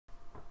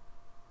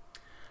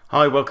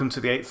Hi, welcome to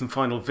the 8th and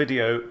final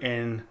video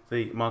in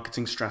the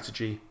marketing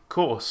strategy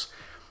course.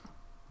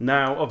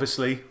 Now,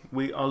 obviously,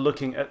 we are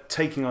looking at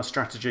taking our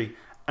strategy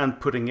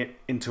and putting it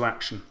into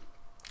action.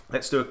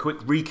 Let's do a quick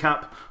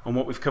recap on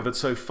what we've covered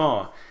so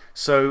far.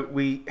 So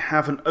we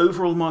have an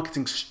overall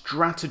marketing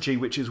strategy,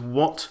 which is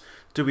what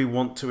do we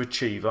want to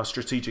achieve, our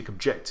strategic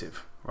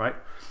objective, right?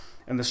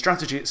 And the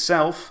strategy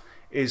itself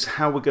is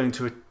how we're going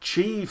to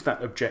achieve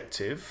that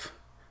objective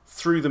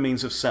through the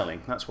means of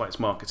selling. That's why it's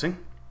marketing.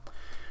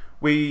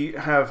 We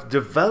have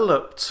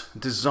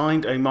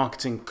designed a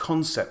marketing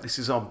concept. This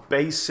is our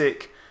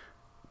basic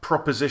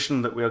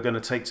proposition that we are going to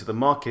take to the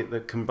market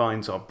that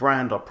combines our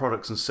brand, our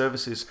products and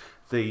services,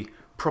 the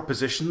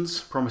propositions,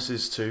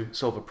 promises to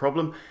solve a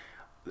problem,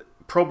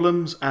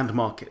 problems and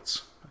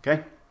markets.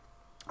 Okay.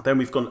 Then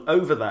we've gone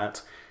over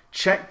that,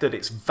 checked that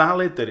it's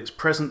valid, that it's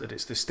present, that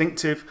it's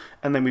distinctive,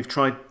 and then we've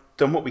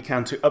done what we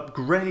can to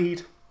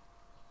upgrade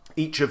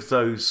each of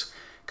those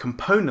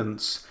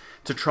components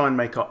to try and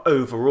make our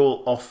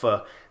overall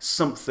offer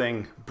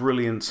something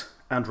brilliant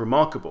and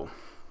remarkable.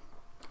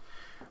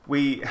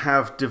 We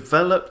have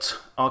developed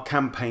our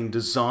campaign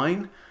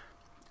design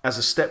as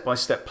a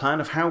step-by-step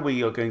plan of how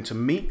we are going to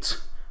meet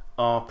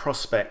our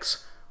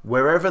prospects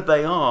wherever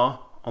they are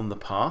on the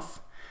path,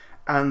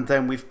 and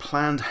then we've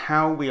planned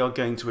how we are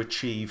going to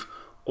achieve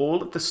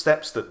all of the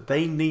steps that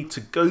they need to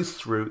go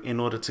through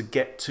in order to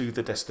get to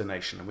the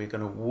destination. And we're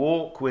going to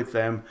walk with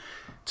them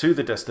to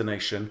the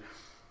destination,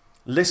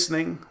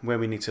 listening where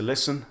we need to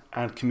listen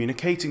and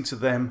communicating to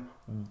them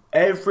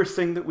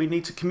everything that we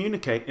need to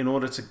communicate in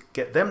order to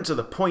get them to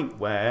the point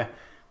where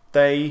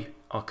they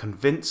are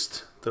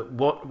convinced that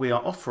what we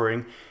are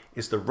offering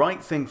is the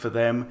right thing for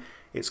them,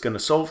 it's going to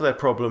solve their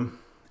problem,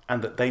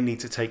 and that they need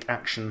to take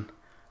action,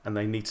 and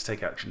they need to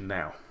take action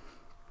now.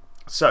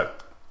 So,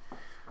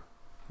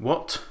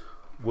 what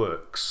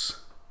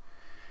works?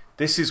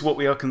 This is what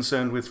we are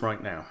concerned with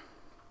right now.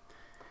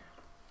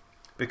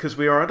 Because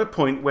we are at a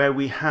point where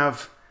we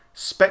have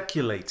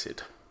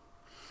speculated,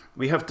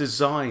 we have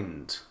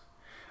designed,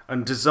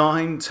 and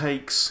design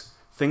takes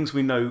things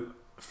we know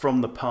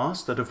from the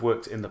past that have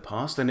worked in the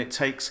past, and it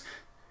takes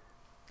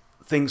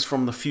things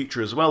from the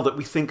future as well that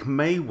we think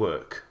may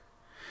work.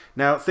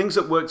 Now, things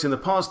that worked in the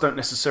past don't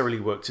necessarily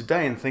work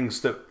today, and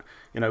things that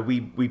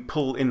we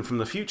pull in from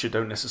the future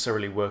don't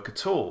necessarily work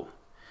at all.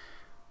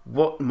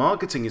 What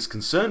marketing is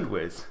concerned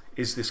with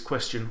is this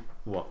question,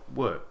 what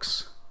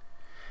works?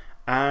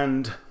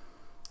 And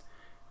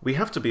we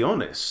have to be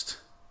honest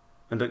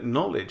and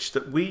acknowledge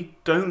that we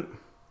don't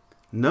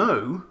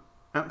know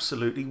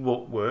absolutely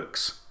what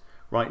works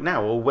right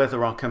now or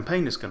whether our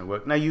campaign is going to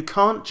work. Now, you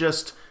can't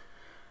just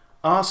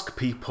ask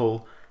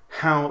people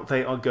how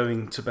they are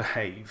going to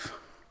behave.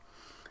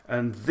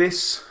 And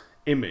this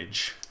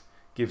image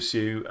gives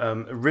you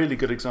a really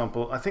good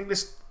example. I think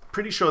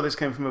pretty sure this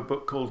came from a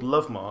book called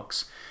Love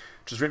Marks,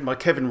 which was written by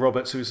Kevin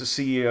Roberts, who is the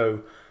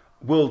CEO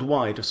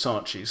worldwide of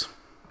Saatchi's.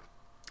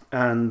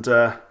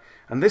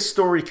 And this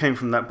story came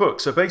from that book.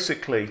 So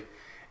basically,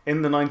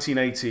 in the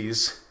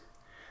 1980s,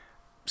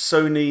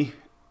 Sony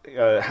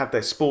had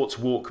their sports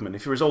Walkman.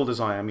 If you're as old as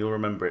I am, you'll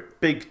remember it.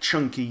 Big,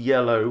 chunky,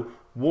 yellow,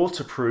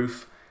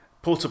 waterproof,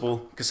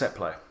 portable cassette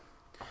player.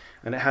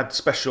 And it had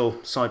special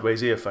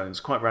sideways earphones,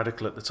 quite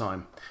radical at the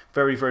time.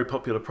 Very, very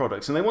popular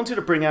products. And they wanted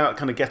to bring out a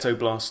kind of ghetto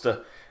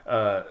blaster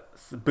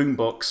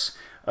boombox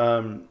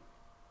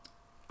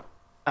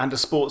and a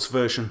sports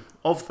version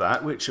of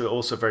that, which are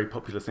also very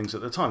popular things at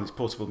the time, these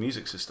portable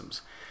music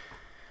systems.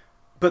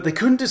 But they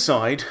couldn't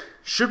decide,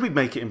 should we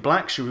make it in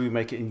black, should we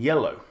make it in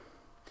yellow?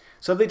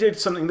 So they did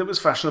something that was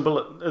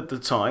fashionable at the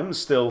time,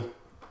 still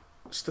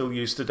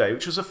used today,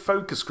 which was a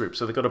focus group.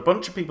 So they got a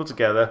bunch of people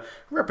together,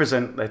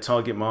 represent their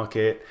target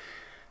market.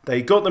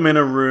 They got them in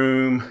a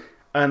room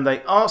and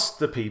they asked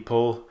the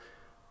people,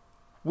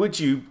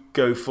 would you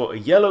go for a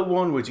yellow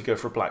one? Would you go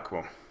for a black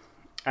one?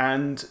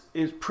 And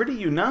it's pretty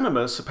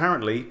unanimous,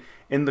 apparently,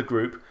 in the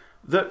group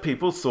that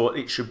people thought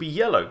it should be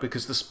yellow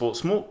because the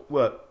sports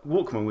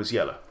Walkman was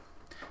yellow.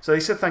 So they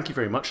said thank you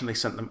very much and they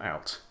sent them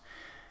out.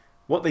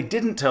 What they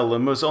didn't tell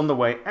them was on the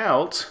way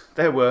out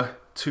there were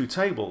two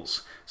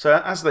tables.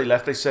 So as they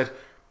left, they said,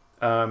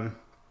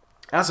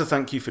 as a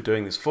thank you for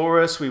doing this for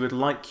us, we would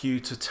like you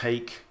to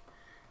take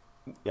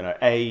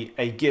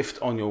a gift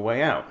on your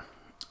way out.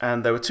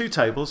 And there were two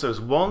tables. There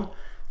was one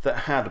that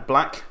had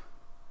black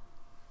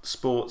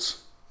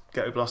sports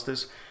ghetto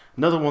blasters,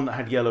 another one that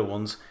had yellow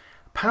ones.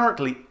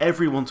 Apparently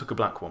everyone took a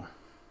black one.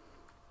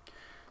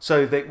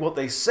 So what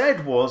they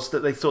said was that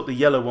they thought the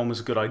yellow one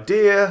was a good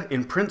idea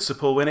in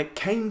principle. When it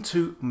came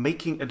to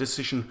making a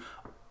decision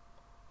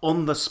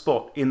on the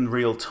spot in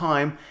real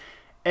time,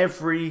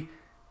 every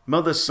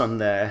mother's son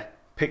there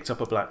picked up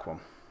a black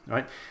one,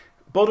 right?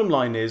 Bottom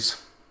line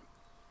is,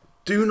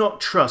 do not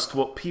trust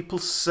what people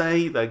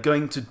say they're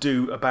going to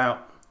do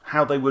about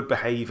how they would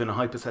behave in a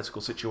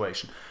hypothetical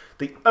situation.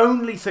 The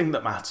only thing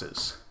that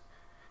matters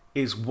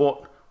is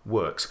what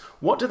works.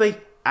 What do they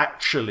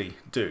actually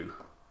do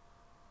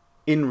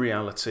in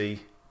reality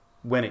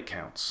when it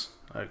counts?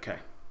 Okay.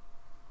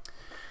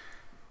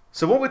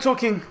 So what we're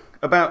talking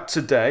about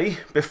today,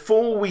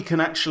 before we can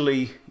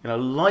actually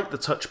light the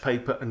touch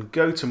paper and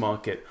go to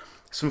market,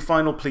 some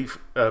final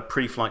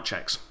pre-flight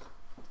checks.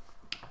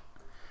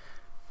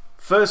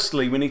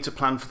 Firstly, we need to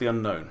plan for the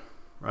unknown,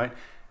 right?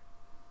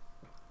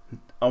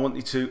 I want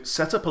you to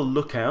set up a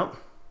lookout.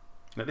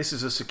 Now, this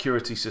is a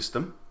security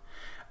system.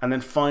 And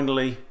then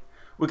finally,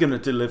 we're going to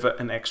deliver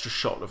an extra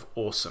shot of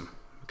awesome,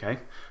 okay?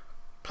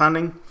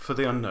 Planning for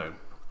the unknown.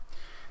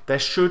 There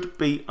should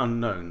be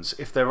unknowns.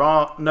 If there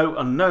are no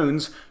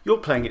unknowns, you're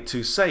playing it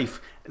too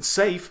safe. And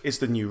safe is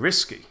the new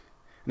risky.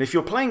 And if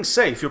you're playing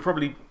safe, you're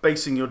probably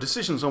basing your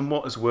decisions on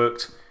what has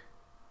worked,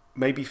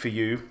 maybe for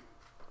you,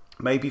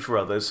 maybe for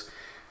others,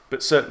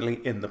 but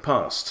certainly in the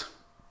past.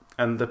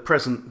 And the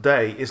present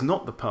day is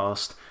not the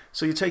past,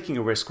 so you're taking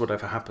a risk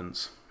whatever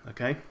happens,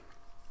 okay?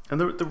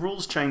 And the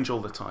rules change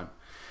all the time.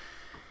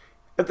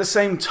 At the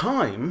same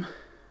time,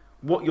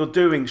 what you're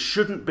doing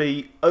shouldn't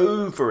be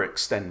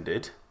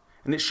overextended,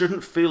 and it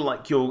shouldn't feel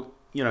like you're,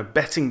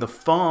 betting the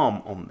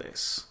farm on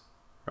this,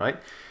 right?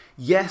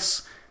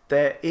 Yes,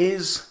 there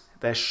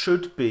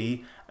should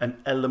be an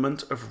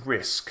element of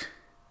risk,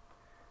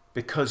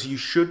 because you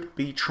should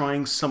be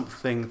trying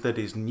something that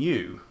is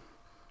new.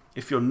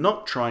 If you're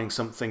not trying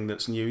something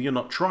that's new, you're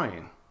not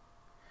trying.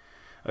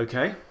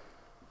 Okay?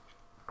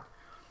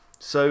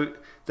 So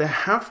there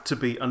have to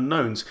be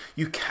unknowns.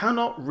 You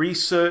cannot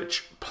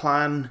research,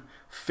 plan,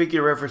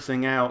 figure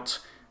everything out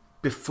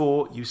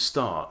before you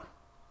start.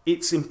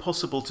 It's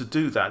impossible to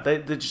do that. There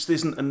just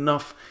isn't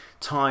enough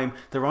time.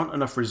 There aren't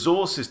enough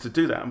resources to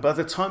do that. And by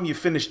the time you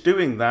finish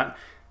doing that,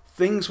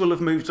 things will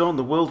have moved on,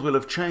 the world will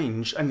have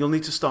changed, and you'll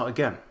need to start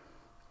again.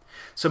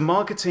 So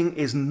marketing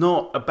is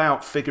not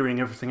about figuring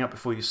everything out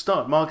before you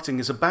start. Marketing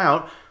is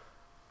about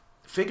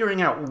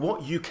figuring out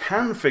what you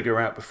can figure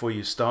out before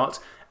you start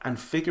and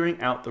figuring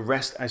out the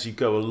rest as you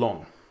go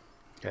along.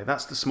 Okay,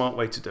 that's the smart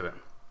way to do it.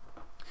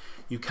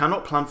 You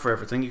cannot plan for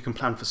everything. You can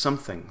plan for some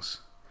things.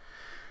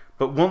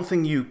 But one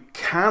thing you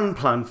can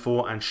plan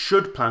for and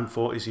should plan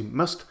for is you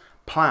must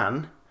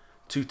plan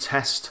to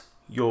test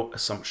your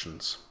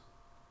assumptions.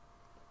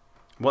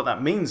 What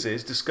that means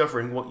is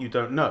discovering what you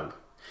don't know.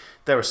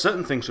 There are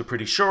certain things we're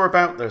pretty sure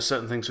about. There are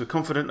certain things we're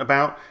confident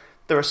about.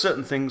 There are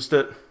certain things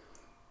that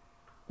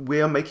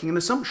we are making an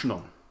assumption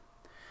on.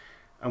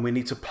 And we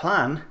need to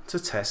plan to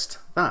test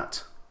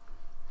that.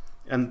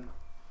 And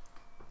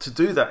to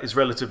do that is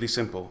relatively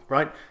simple,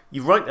 right?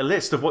 You write a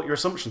list of what your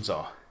assumptions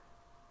are.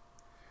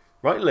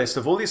 Write a list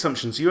of all the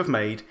assumptions you have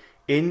made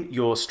in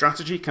your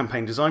strategy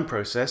campaign design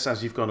process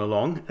as you've gone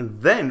along.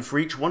 And then for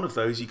each one of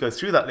those, you go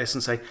through that list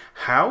and say,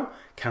 how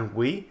can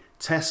we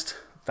test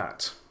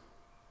that?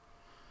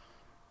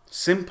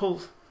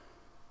 Simple.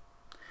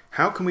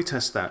 How can we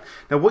test that?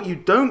 Now, what you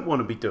don't want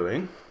to be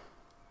doing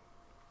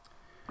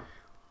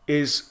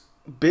is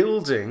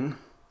building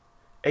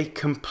a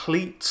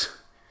complete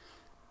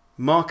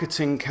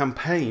marketing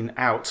campaign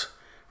out,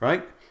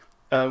 right?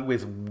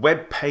 With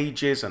web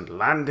pages and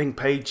landing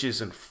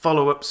pages and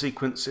follow-up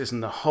sequences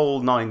and the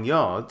whole 9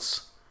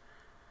 yards,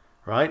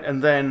 right?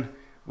 And then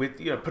with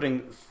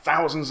putting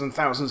thousands and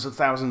thousands and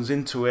thousands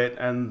into it,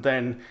 and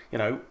then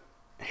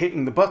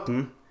hitting the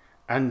button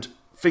and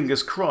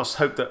fingers crossed,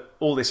 hope that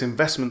all this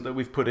investment that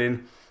we've put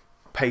in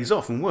pays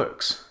off and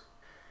works.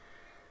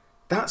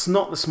 That's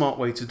not the smart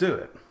way to do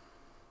it,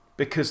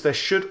 because there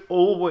should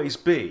always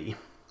be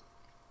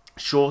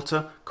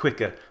shorter,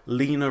 quicker,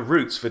 leaner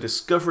routes for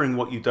discovering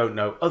what you don't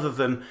know, other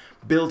than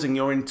building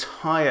your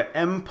entire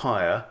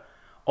empire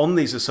on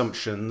these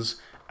assumptions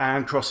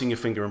and crossing your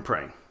finger and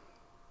praying.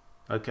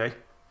 Okay?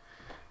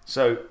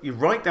 So you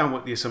write down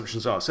what the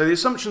assumptions are. So the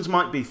assumptions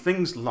might be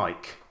things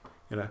like,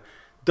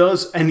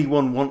 does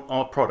anyone want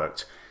our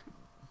product?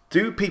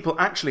 Do people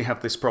actually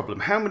have this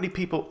problem? How many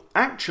people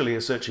actually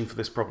are searching for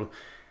this problem?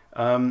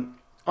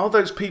 Are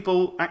those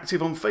people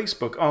active on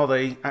Facebook? Are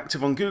they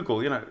active on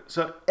Google?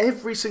 So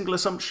every single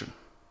assumption.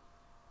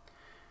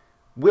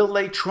 Will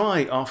they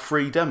try our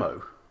free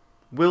demo?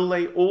 Will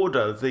they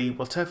order the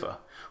whatever?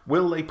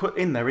 Will they put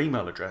in their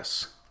email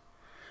address?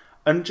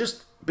 And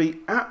just be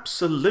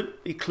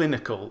absolutely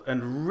clinical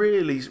and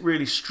really,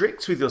 really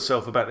strict with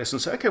yourself about this and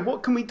say, okay,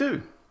 what can we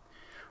do?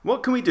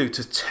 What can we do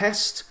to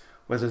test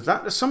whether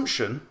that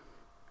assumption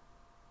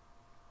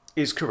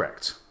is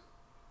correct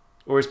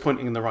or is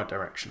pointing in the right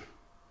direction?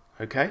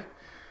 Okay?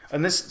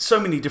 And there's so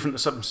many different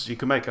assumptions you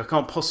can make. I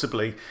can't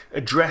possibly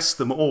address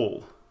them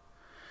all.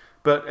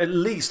 But at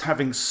least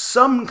having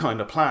some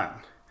kind of plan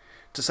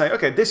to say,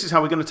 okay, this is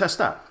how we're going to test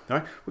that. All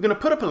right? We're going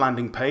to put up a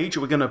landing page,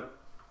 or we're going to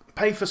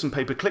pay for some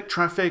pay-per-click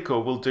traffic,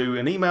 or we'll do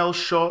an email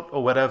shot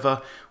or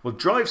whatever. We'll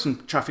drive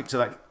some traffic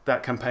to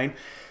that campaign.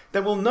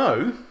 Then we'll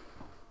know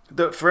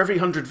that for every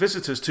 100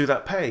 visitors to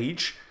that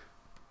page,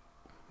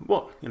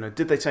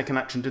 did they take an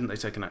action, didn't they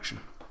take an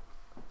action?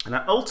 And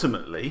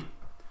ultimately,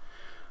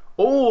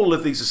 all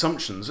of these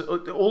assumptions,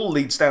 all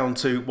leads down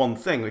to one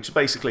thing, which is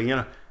basically,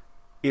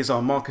 is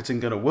our marketing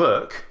going to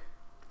work?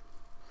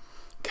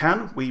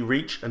 Can we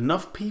reach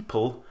enough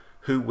people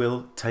who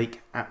will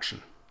take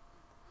action?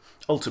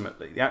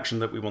 Ultimately, the action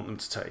that we want them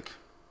to take.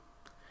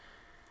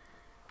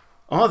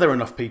 Are there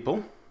enough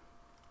people?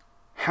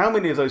 How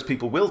many of those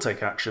people will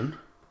take action?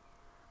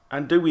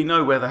 And do we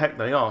know where the heck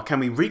they are? Can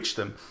we reach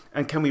them?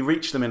 And can we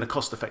reach them in a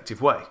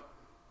cost-effective way?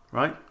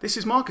 Right? This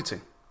is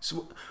marketing. It's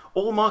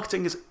all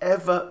marketing has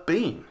ever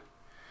been.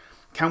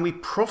 Can we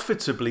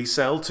profitably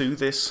sell to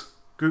this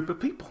group of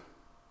people?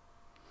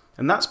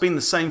 And that's been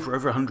the same for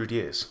over 100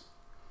 years.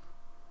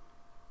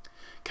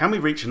 Can we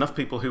reach enough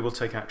people who will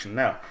take action?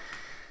 Now,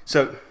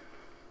 so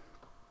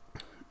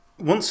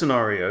one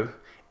scenario,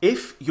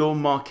 if your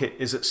market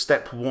is at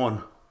step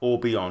 1 or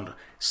beyond,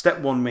 step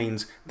 1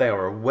 means they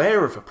are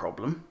aware of a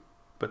problem,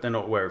 but they're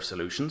not aware of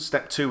solutions.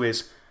 Step 2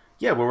 is,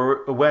 yeah,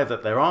 we're aware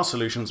that there are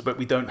solutions, but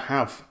we don't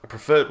have a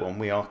preferred one.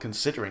 We are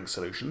considering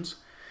solutions.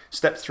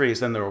 Step 3 is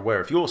then they're aware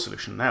of your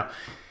solution. Now,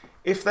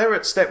 if they're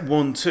at step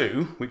 1,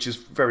 2, which is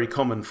very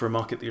common for a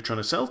market that you're trying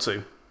to sell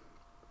to,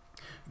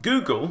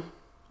 Google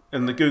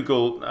and the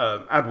Google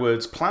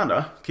AdWords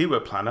Planner,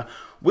 Keyword Planner,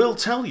 will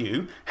tell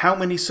you how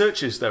many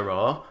searches there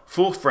are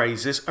for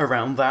phrases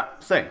around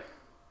that thing.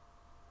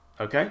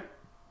 Okay?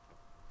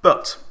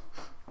 But,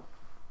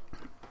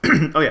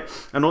 oh yeah,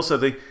 and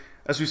also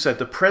as we said,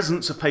 the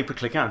presence of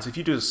pay-per-click ads. If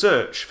you do a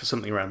search for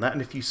something around that,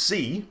 and if you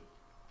see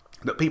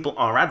that people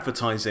are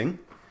advertising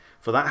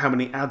for that, how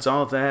many ads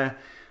are there,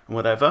 and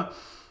whatever,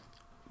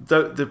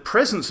 the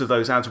presence of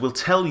those ads will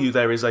tell you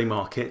there is a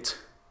market,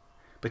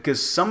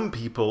 because some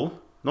people,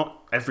 not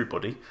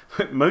everybody,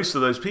 but most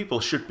of those people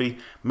should be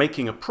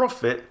making a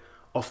profit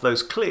off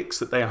those clicks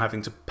that they are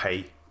having to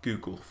pay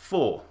Google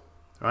for,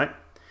 right?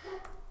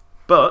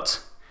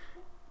 But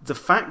the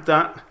fact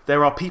that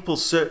there are people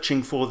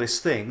searching for this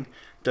thing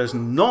does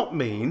not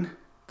mean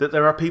that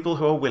there are people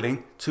who are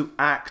willing to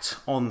act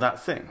on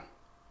that thing.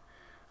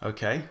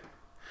 Okay?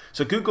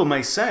 So Google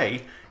may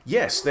say,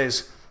 yes,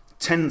 there's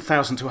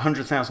 10,000 to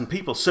 100,000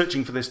 people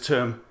searching for this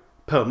term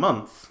per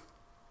month.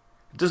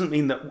 It doesn't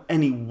mean that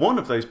any one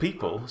of those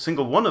people,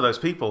 single one of those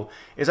people,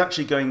 is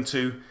actually going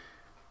to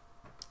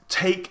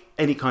take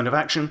any kind of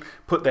action,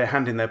 put their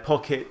hand in their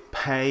pocket,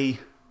 pay,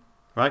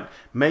 right?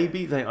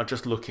 Maybe they are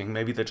just looking,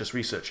 maybe they're just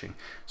researching.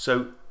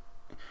 So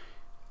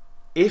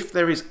if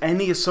there is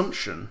any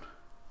assumption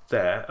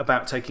there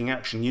about taking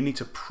action, you need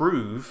to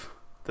prove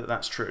that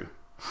that's true.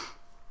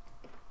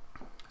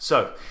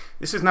 So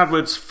this is an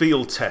AdWords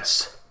field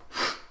test.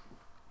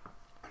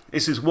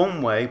 This is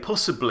one way,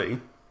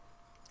 possibly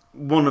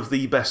one of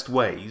the best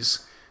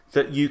ways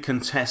that you can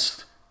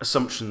test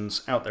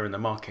assumptions out there in the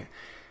market.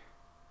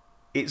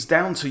 It's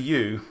down to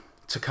you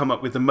to come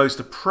up with the most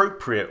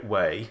appropriate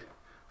way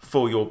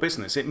for your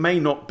business. It may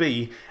not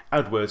be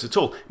AdWords at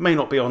all. It may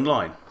not be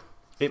online.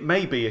 It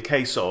may be a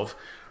case of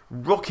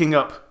rocking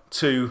up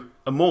to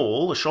a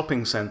mall, a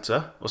shopping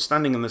centre, or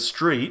standing in the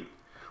street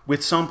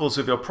with samples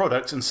of your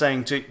product and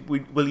saying,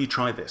 will you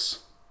try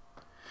this?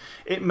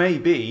 It may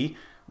be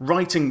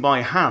writing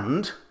by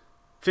hand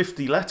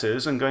 50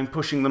 letters and going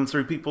pushing them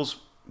through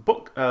people's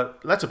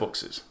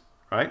letterboxes,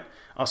 right?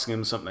 Asking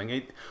them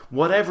something,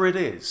 whatever it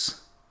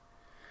is.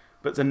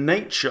 But the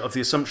nature of the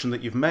assumption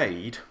that you've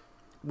made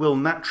will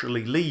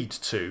naturally lead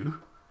to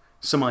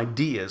some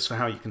ideas for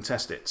how you can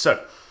test it.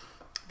 So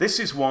this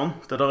is one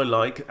that I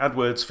like,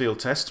 AdWords field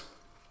test.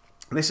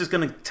 This is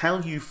going to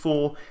tell you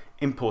 4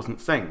 important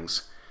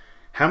things.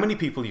 How many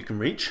people you can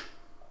reach.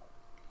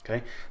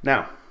 Okay.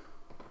 Now,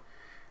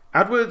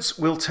 AdWords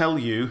will tell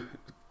you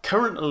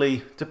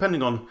currently,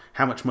 depending on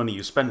how much money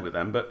you spend with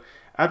them, but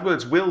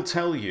AdWords will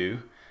tell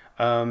you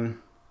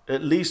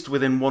at least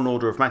within one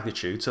order of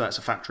magnitude, so that's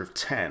a factor of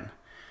 10,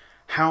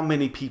 how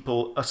many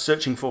people are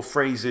searching for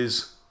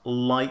phrases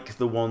like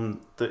the one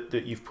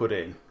that you've put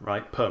in,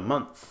 right, per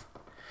month.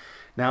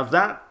 Now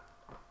that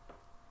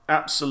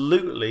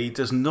absolutely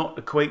does not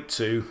equate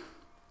to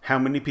how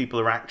many people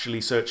are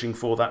actually searching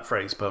for that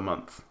phrase per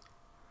month,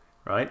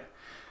 right?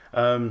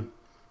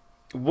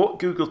 What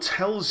Google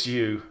tells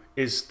you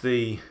is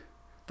the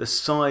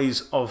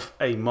size of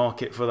a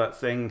market for that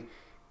thing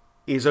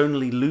is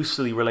only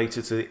loosely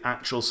related to the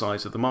actual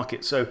size of the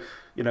market. So,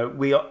 you know,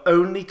 we are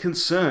only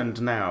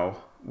concerned now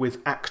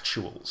with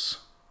actuals,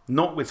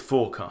 not with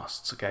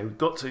forecasts, okay? We've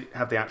got to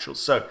have the actuals.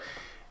 So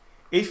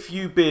if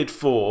you bid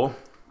for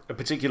a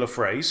particular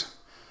phrase,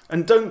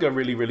 and don't go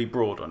really, really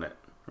broad on it,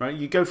 right?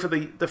 You go for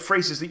the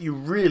phrases that you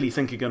really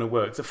think are going to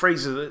work, the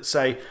phrases that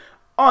say,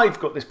 I've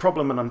got this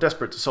problem and I'm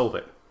desperate to solve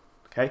it,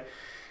 okay?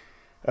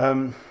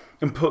 And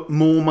put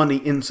more money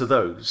into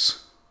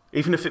those,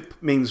 even if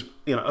it means,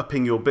 you know,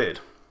 upping your bid,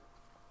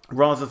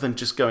 rather than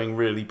just going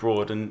really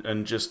broad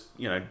and just,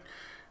 you know,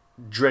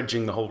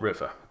 dredging the whole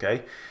river,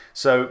 okay?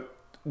 So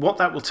what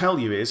that will tell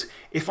you is,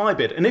 if I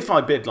bid like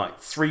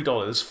 $3,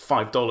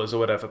 $5 or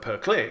whatever per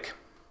click,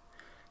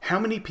 how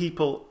many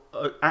people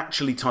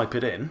actually type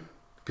it in,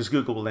 because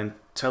Google will then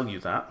tell you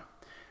that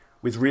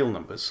with real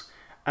numbers,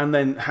 and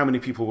then how many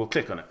people will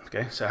click on it,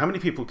 okay? So how many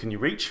people can you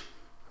reach?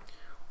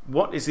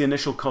 What is the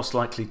initial cost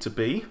likely to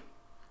be?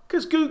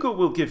 Because Google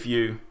will give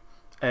you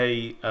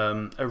a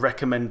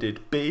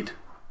recommended bid,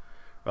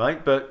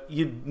 right? But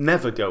you'd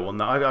never go on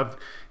that. I've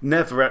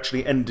never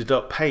actually ended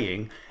up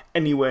paying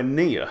anywhere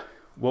near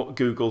what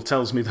Google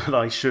tells me that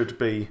I should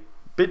be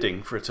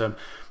bidding for a term.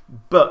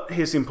 But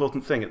here's the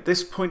important thing. At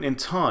this point in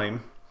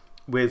time,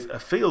 with a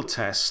field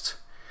test,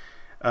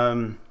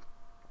 you're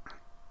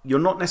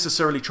not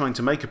necessarily trying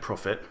to make a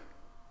profit,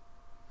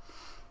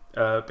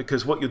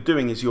 because what you're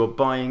doing is you're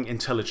buying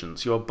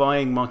intelligence. You're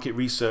buying market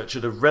research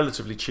at a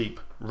relatively cheap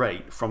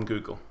rate from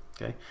Google.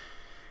 Okay.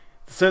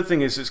 The third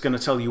thing is it's going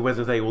to tell you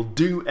whether they will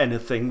do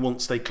anything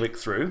once they click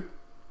through.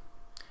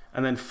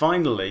 And then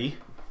finally,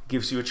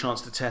 gives you a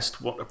chance to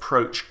test what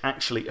approach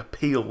actually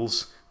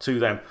appeals to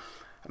them.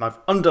 And I've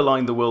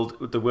underlined the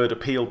word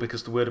appeal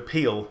because the word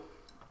appeal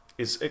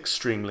is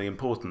extremely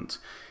important.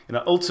 You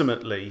know,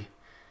 ultimately,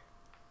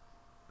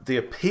 the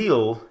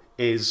appeal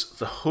is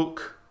the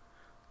hook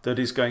that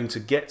is going to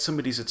get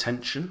somebody's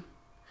attention,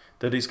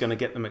 that is going to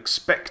get them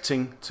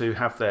expecting to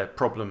have their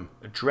problem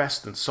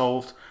addressed and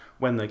solved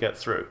when they get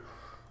through,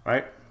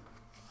 right?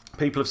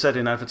 People have said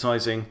in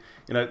advertising,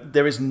 you know,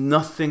 there is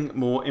nothing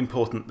more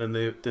important than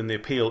the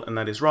appeal, and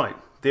that is right.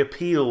 The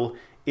appeal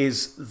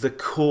is the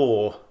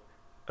core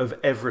of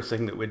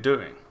everything that we're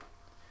doing,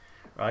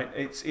 right?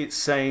 It's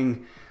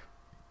saying,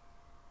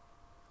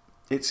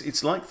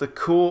 it's like the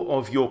core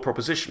of your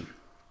proposition.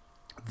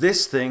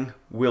 This thing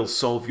will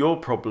solve your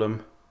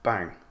problem,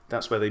 bang.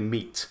 That's where they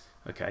meet,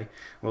 okay?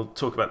 We'll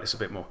talk about this a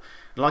bit more.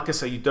 Like I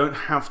say, you don't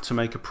have to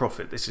make a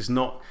profit. This is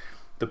not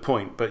the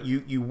point, but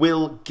you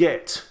will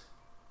get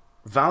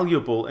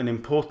valuable and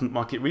important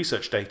market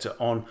research data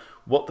on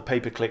what the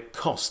pay-per-click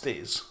cost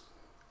is,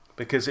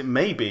 because it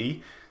may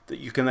be that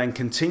you can then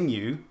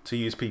continue to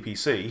use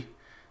PPC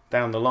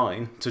down the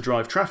line to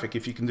drive traffic.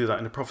 If you can do that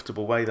in a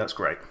profitable way, that's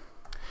great.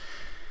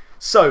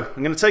 So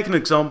I'm going to take an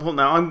example.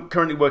 Now I'm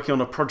currently working on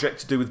a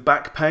project to do with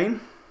back pain.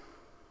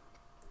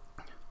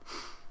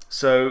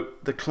 So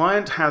the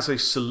client has a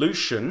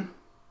solution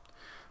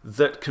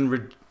that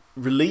can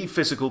relieve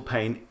physical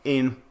pain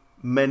in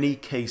many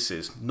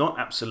cases, not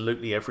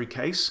absolutely every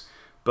case,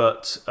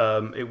 but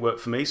it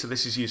worked for me. So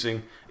this is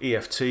using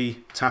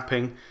EFT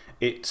tapping.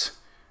 It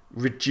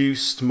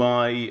reduced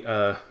my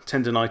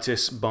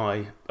tendonitis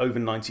by over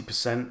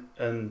 90%,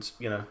 and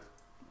you know,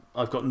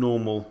 I've got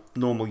normal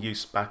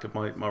use back of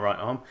my right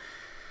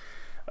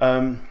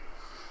arm.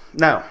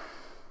 Now,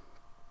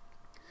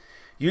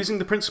 using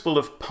the principle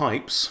of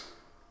pipes,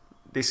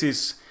 this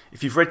is,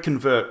 if you've read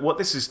Convert, what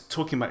this is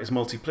talking about is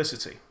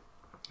multiplicity.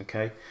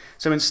 Okay,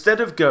 so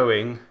instead of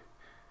going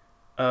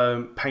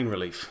pain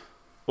relief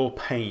or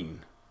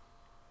pain,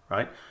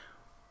 right,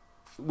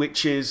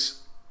 which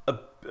is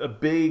a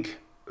big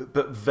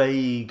but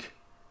vague,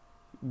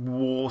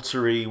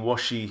 watery,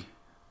 washy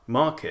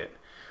market,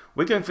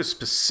 we're going for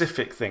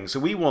specific things. So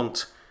we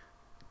want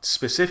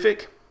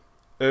specific,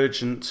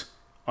 urgent,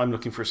 I'm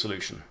looking for a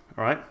solution,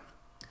 all right?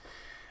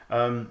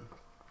 And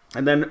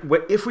then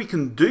if we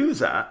can do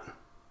that,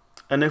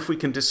 and if we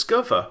can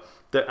discover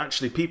that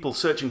actually people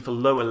searching for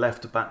lower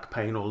left back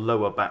pain or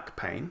lower back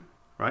pain,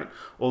 right,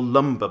 or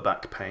lumbar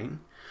back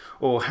pain,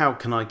 or how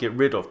can I get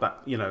rid of back,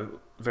 you know,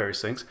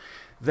 various things,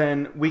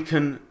 then we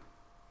can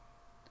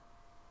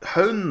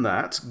hone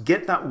that,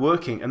 get that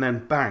working, and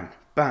then bang,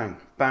 bang,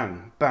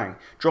 bang, bang,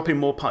 drop in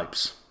more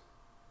pipes,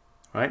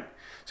 right?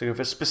 So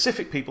for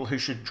specific people who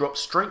should drop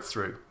straight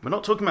through. We're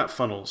not talking about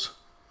funnels.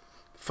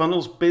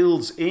 Funnels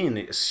builds in,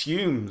 it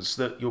assumes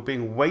that you're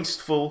being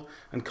wasteful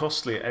and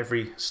costly at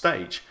every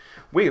stage.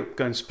 We're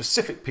going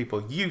specific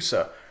people. You,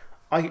 sir,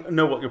 I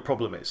know what your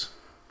problem is,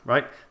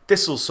 right?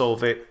 This will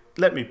solve it.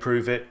 Let me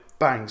prove it.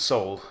 Bang,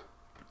 sold.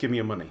 Give me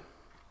your money,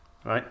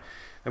 right?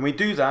 And we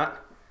do that,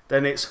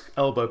 then it's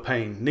elbow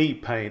pain, knee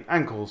pain,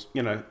 ankles,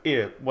 you know,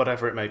 ear,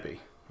 whatever it may be,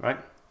 right?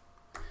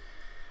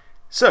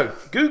 So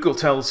Google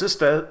tells us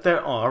that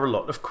there are a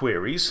lot of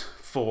queries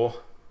for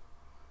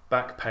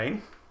back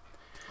pain.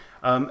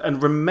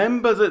 And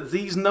remember that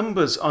these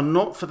numbers are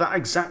not for that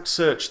exact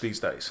search these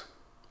days,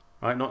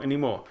 right? Not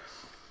anymore.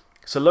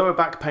 So lower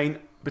back pain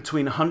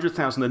between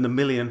 100,000 and 1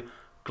 million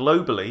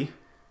globally,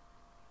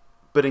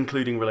 but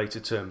including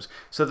related terms.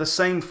 So the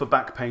same for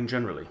back pain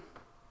generally.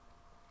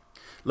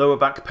 Lower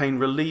back pain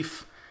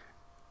relief,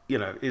 you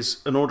know,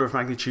 is an order of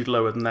magnitude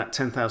lower than that,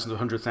 10,000 to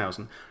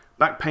 100,000.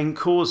 Back pain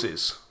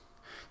causes.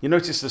 You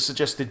notice the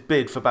suggested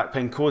bid for back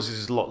pain causes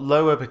is a lot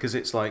lower because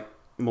it's like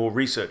more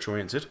research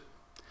oriented.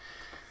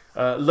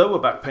 Lower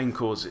back pain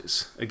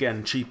causes,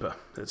 again, cheaper,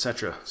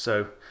 etc.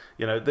 So,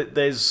 you know,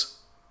 there's,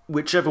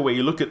 whichever way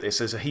you look at this,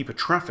 there's a heap of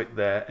traffic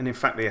there, and in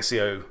fact the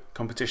SEO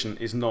competition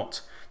is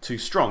not too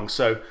strong.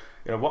 So,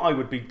 you know, what I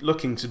would be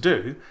looking to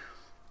do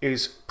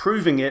is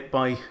proving it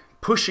by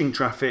pushing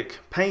traffic,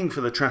 paying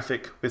for the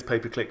traffic with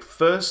pay-per-click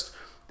first,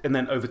 and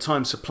then over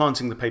time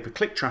supplanting the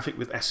pay-per-click traffic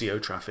with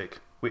SEO traffic,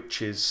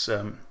 which is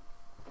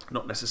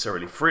not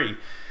necessarily free,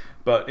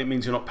 but it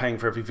means you're not paying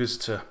for every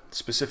visitor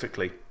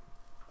specifically.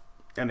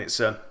 And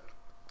it's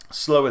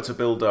slower to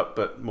build up,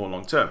 but more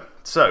long term.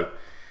 So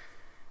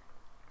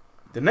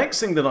the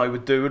next thing that I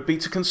would do would be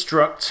to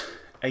construct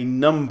a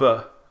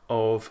number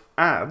of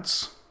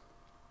ads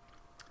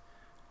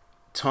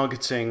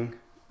targeting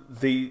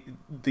the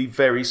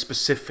very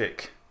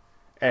specific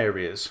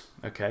areas.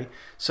 Okay,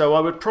 so I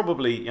would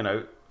probably, you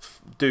know,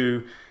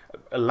 do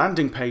a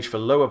landing page for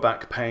lower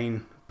back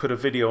pain, put a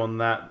video on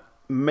that.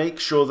 Make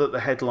sure that the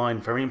headline,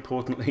 very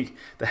importantly,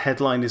 the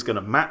headline is going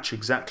to match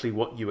exactly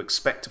what you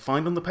expect to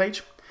find on the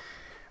page.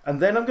 And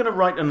then I'm going to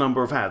write a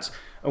number of ads.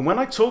 And when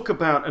I talk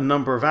about a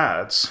number of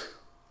ads,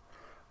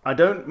 I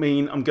don't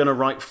mean I'm going to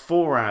write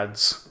 4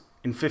 ads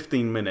in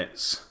 15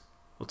 minutes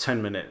or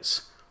 10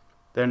 minutes,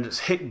 then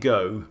just hit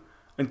go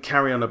and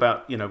carry on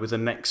about, with the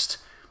next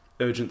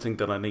urgent thing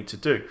that I need to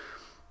do.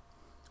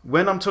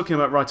 When I'm talking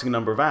about writing a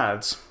number of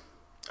ads,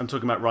 I'm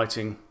talking about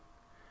writing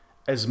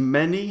as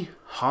many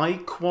high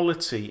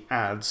quality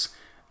ads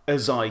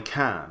as I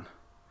can.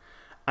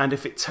 And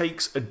if it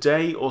takes a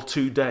day or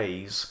 2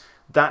 days,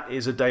 that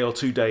is a day or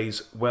 2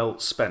 days well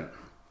spent.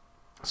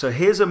 So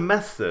here's a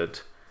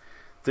method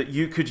that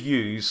you could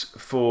use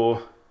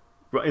for,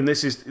 and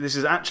this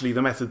is actually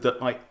the method that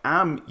I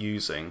am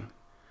using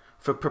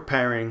for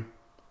preparing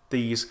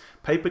these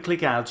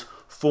pay-per-click ads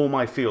for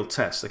my field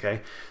test,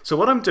 okay? So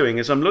what I'm doing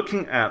is I'm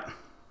looking at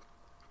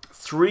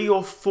 3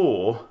 or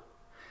 4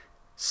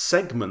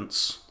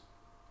 segments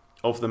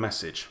of the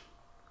message,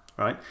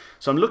 right?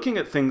 So I'm looking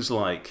at things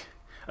like,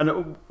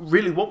 and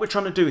really what we're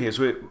trying to do here is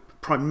we're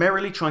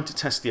primarily trying to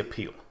test the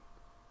appeal,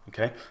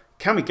 okay?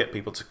 Can we get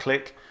people to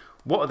click?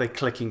 What are they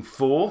clicking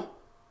for?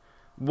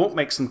 What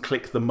makes them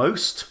click the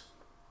most?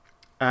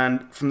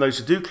 And from those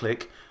who do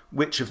click,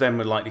 which of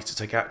them are likely to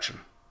take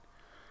action?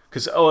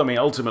 Because,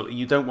 ultimately,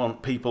 you don't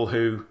want people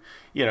who,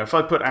 if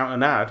I put out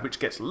an ad which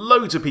gets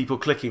loads of people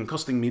clicking,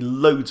 costing me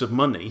loads of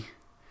money,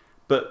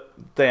 but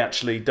they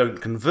actually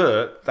don't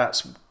convert,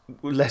 that's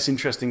less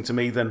interesting to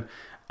me than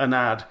an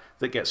ad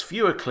that gets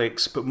fewer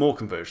clicks but more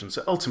conversions.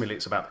 So ultimately,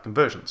 it's about the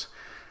conversions,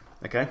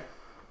 okay?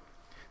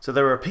 So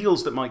there are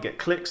appeals that might get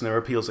clicks and there are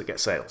appeals that get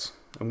sales.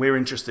 And we're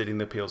interested in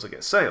the appeals that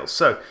get sales.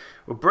 So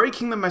we're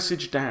breaking the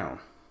message down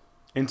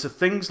into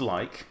things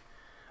like,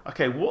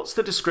 okay, what's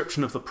the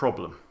description of the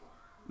problem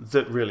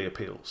that really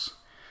appeals?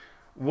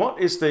 What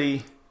is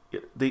the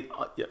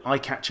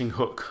eye-catching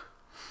hook?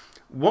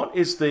 What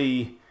is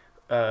the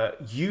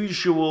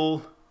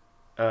usual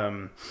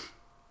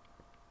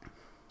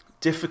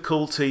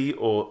difficulty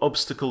or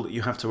obstacle that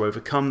you have to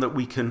overcome that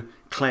we can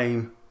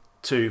claim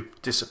to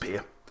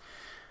disappear?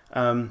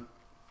 And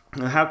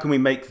how can we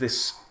make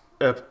this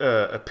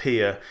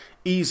appear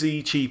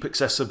easy, cheap,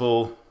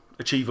 accessible,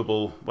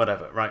 achievable,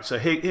 whatever, right? So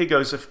here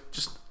goes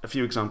just a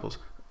few examples.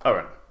 All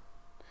right.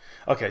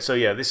 Okay, so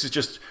yeah, this is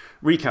just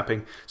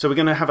recapping. So we're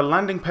going to have a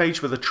landing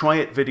page with a try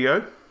it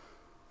video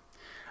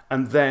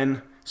and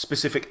then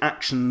specific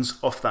actions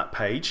off that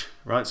page,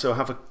 right? So I'll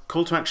have a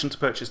call to action to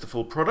purchase the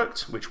full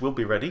product, which will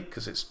be ready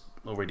because it's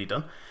already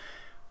done.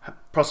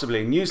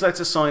 Possibly a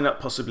newsletter sign up,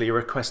 possibly a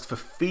request for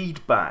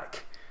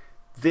feedback.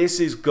 This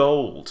is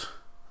gold,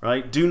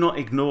 right? Do not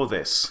ignore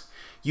this.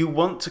 You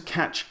want to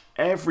catch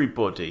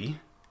everybody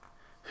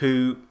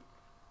who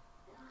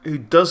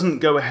doesn't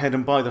go ahead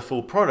and buy the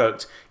full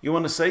product. You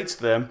want to say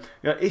to them,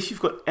 if you've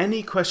got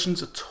any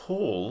questions at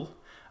all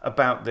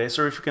about this,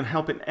 or if you can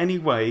help in any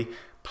way,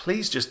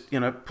 please just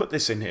put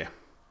this in here.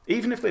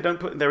 Even if they don't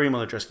put their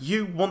email address,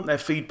 you want their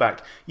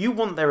feedback. You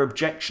want their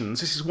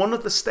objections. This is one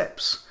of the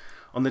steps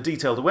on the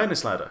detailed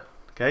awareness ladder.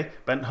 Okay,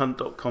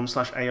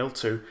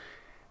 benthunt.com/AL2.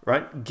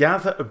 Right,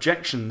 gather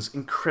objections,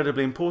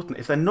 incredibly important.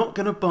 If they're not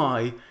going to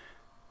buy,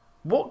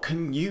 what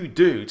can you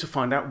do to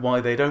find out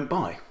why they don't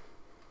buy?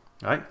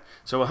 Right,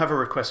 so we'll have a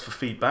request for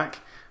feedback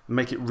and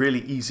make it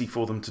really easy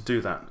for them to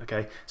do that.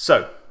 Okay,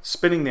 so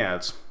spinning the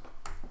ads.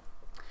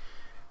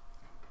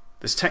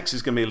 This text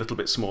is going to be a little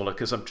bit smaller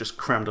because I've just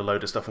crammed a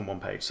load of stuff on one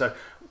page. So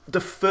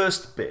the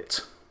first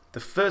bit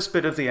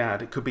of the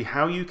ad, it could be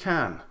how you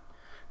can.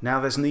 Now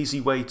there's an easy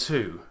way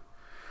to.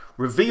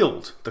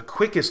 Revealed, the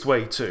quickest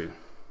way to.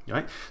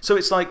 Right? So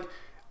it's like,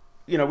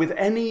 with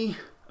any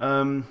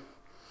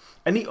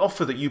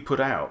offer that you put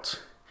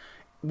out,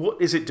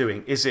 what is it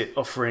doing? Is it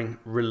offering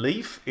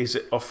relief? Is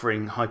it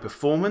offering high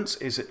performance?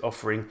 Is it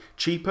offering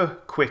cheaper,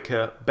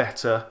 quicker,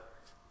 better?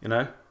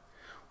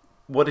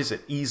 What is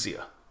it?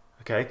 Easier.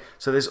 Okay,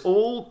 so there's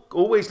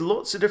always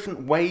lots of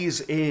different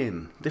ways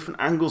in, different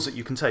angles that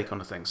you can take on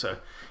a thing. So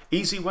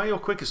easy way or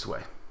quickest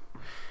way.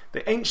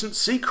 The ancient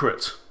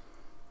secret.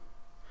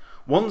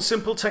 One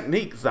simple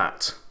technique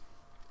that,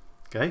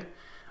 okay,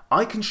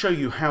 I can show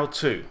you how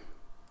to.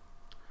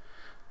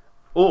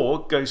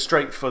 Or go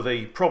straight for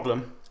the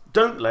problem.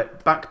 Don't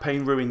let back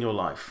pain ruin your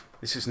life.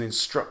 This is an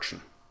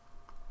instruction.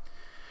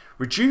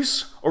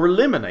 Reduce or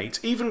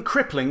eliminate even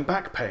crippling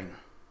back pain.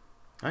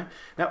 Right?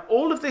 Now,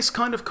 all of this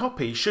kind of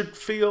copy should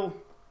feel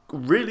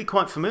really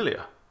quite familiar.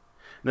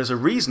 And there's a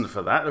reason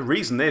for that. The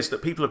reason is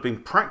that people have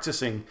been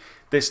practicing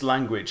this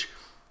language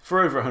for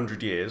over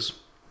 100 years,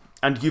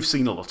 and you've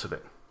seen a lot of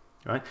it.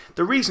 Right?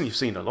 The reason you've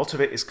seen a lot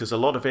of it is because a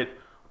lot of it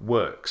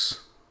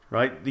works.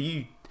 Right?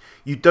 You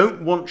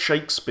don't want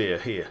Shakespeare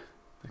here.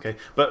 Okay?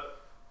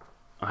 But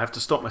I have to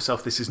stop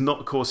myself. This is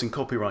not a course in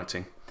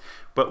copywriting.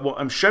 But what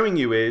I'm showing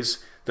you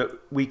is that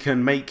we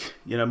can make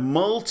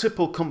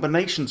multiple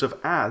combinations of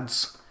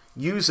ads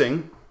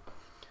using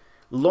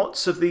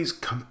lots of these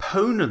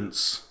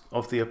components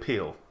of the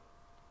appeal.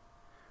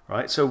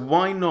 right? So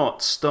why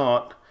not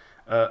start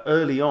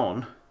early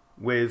on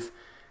with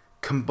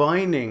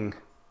combining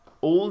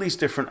all these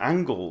different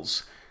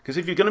angles? Because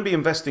if you're going to be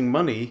investing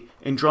money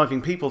in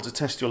driving people to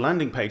test your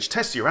landing page,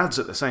 test your ads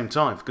at the same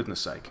time, for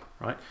goodness sake,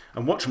 right?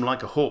 And watch them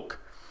like a hawk.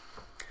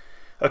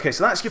 Okay,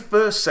 so that's your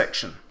first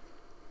section.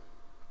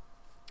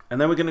 And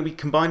then we're going to be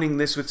combining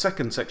this with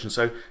second section.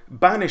 So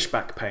banish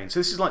back pain. So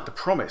this is like the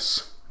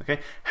promise,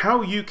 okay?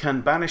 How you can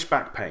banish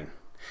back pain.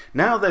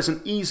 Now there's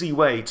an easy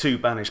way to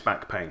banish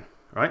back pain,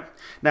 right?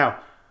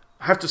 Now,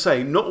 I have to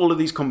say, not all of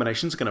these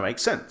combinations are going to make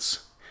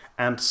sense.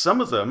 And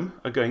some of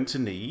them are going to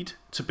need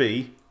to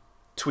be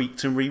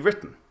tweaked and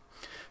rewritten.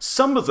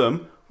 Some of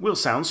them will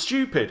sound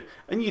stupid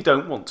and you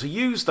don't want to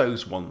use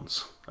those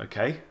ones,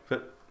 okay?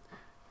 But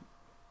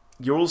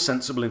you're all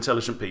sensible,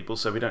 intelligent people,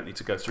 so we don't need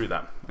to go through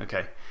that,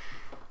 okay?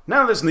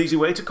 Now there's an easy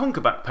way to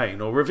conquer back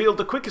pain, or revealed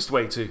the quickest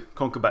way to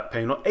conquer back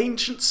pain, or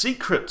ancient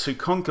secret to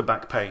conquer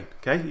back pain,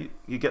 okay?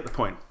 You get the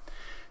point.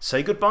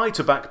 Say goodbye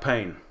to back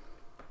pain.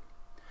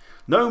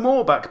 No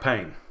more back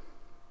pain,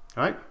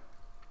 right?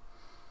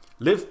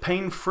 Live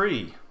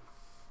pain-free.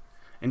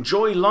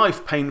 Enjoy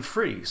life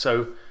pain-free.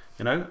 So,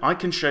 you know, I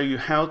can show you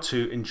how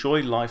to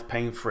enjoy life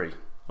pain-free,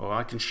 or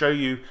I can show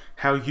you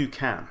how you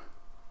can.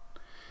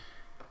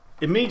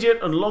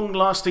 Immediate and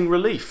long-lasting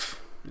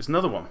relief is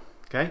another one,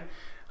 okay?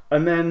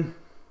 And then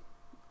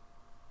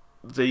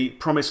the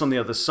promise on the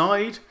other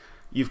side,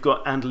 you've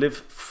got and live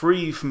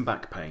free from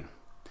back pain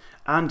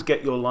and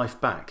get your life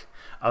back,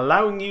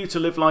 allowing you to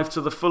live life to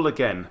the full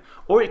again.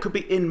 Or it could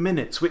be in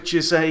minutes, which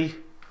is a,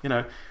 you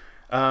know,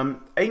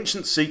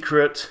 ancient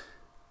secret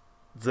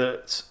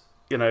that,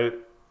 you know,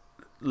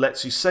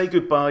 lets you say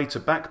goodbye to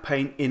back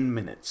pain in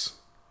minutes.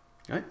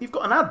 Right? You've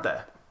got an ad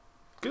there.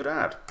 Good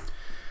ad.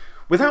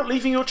 Without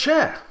leaving your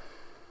chair.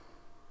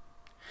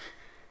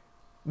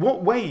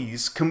 What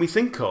ways can we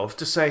think of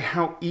to say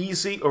how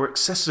easy or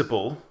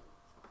accessible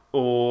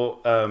or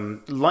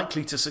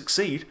likely to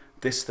succeed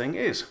this thing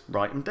is?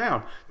 Write them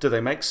down. Do they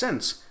make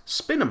sense?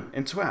 Spin them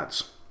into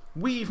ads.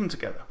 Weave them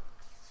together.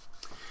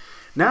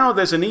 Now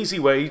there's an easy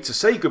way to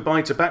say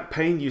goodbye to back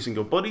pain using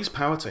your body's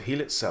power to heal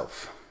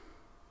itself.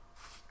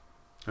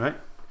 All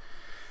right?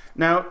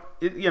 Now,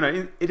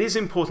 it is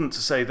important to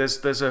say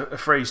there's a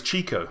phrase,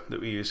 CHICO, that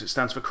we use. It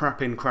stands for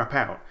crap in, crap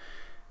out.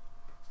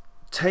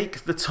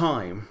 Take the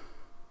time,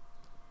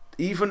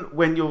 even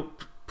when you're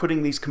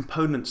putting these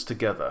components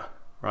together,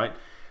 right,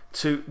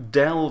 to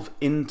delve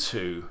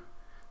into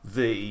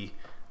the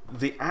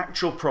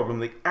actual problem,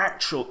 the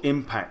actual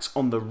impact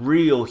on the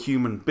real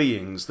human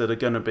beings that are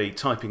going to be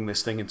typing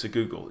this thing into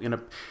Google. You know,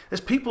 there's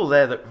people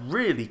there that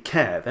really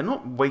care. They're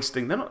not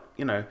wasting, they're not,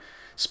 you know,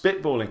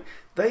 spitballing.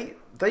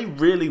 They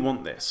really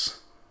want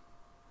this.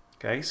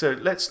 Okay, so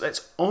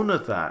let's honor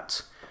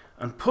that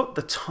and put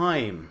the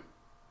time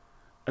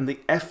and the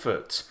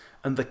effort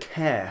and the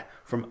care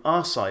from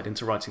our side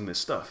into writing this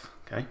stuff,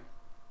 okay?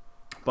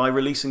 By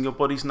releasing your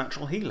body's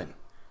natural healing.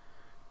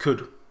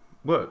 Could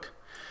work.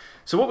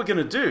 So what we're going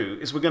to do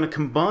is we're going to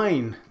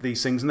combine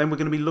these things, and then we're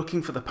going to be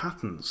looking for the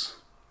patterns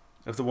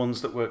of the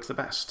ones that work the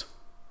best,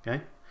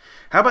 okay?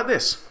 How about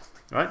this,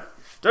 right?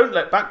 Don't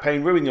let back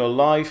pain ruin your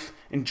life.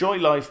 Enjoy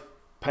life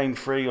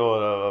pain-free,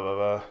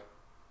 or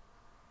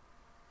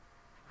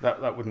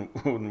that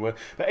wouldn't work.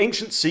 But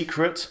ancient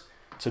secret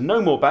to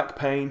no more back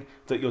pain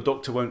that your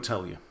doctor won't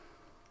tell you,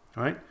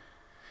 all right?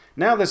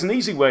 Now there's an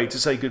easy way to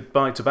say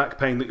goodbye to back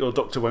pain that your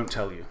doctor won't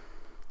tell you.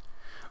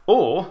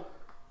 Or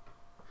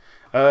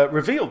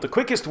revealed the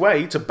quickest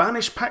way to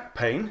banish back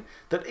pain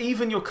that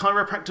even your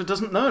chiropractor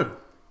doesn't know.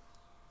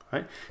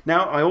 Right?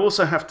 Now, I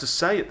also have to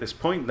say at this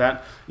point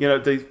that, you know,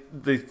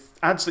 the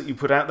ads that you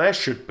put out there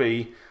should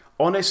be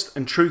honest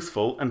and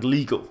truthful and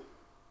legal.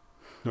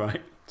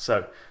 Right?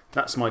 So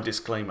that's my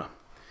disclaimer.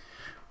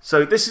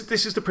 So this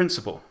is the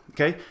principle,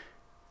 okay?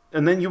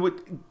 And then you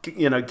would,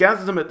 you know,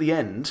 gather them at the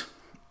end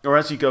or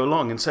as you go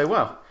along and say,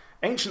 well,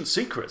 Ancient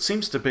Secret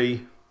seems to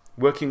be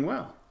working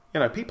well.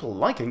 You know, people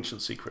like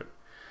Ancient Secret.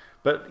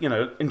 But, you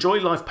know, Enjoy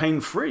Life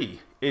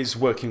Pain-Free is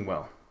working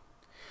well.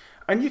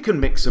 And you can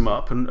mix them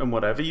up and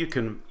whatever. You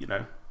can, you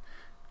know,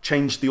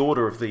 change the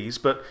order of these.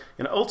 But,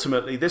 you know,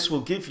 ultimately, this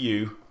will give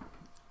you,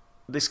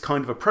 this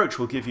kind of approach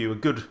will give you a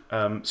good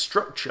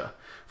structure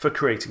for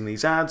creating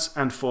these ads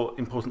and for,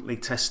 importantly,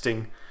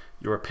 testing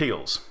your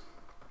appeals.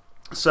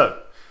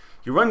 So,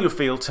 you run your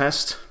field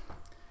test.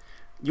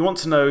 You want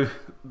to know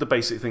the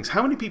basic things.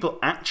 How many people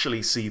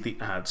actually see the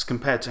ads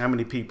compared to how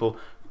many people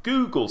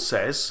Google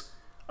says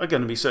are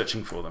going to be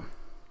searching for them?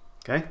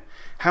 Okay.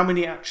 How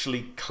many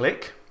actually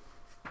click?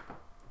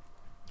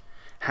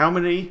 How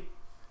many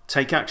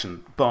take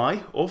action,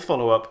 buy or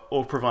follow up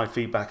or provide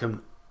feedback?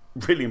 And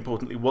really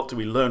importantly, what do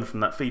we learn from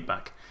that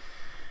feedback?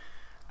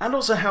 And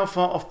also, how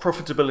far off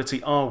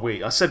profitability are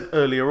we? I said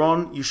earlier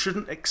on, you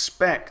shouldn't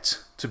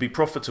expect to be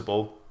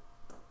profitable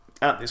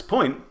at this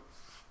point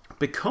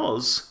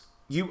because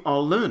you are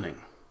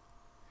learning.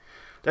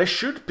 There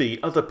should be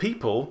other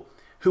people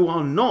who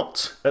are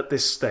not at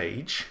this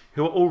stage,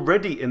 who are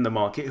already in the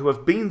market, who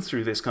have been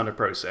through this kind of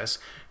process,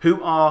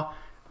 who are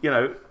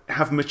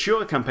have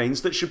mature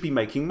campaigns that should be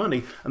making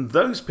money, and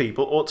those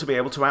people ought to be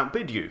able to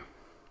outbid you.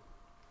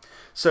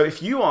 So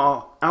if you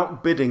are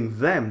outbidding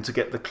them to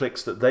get the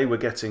clicks that they were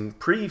getting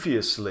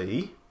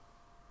previously,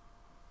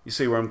 you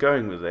see where I'm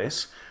going with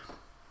this,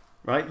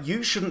 right?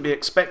 You shouldn't be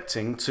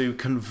expecting to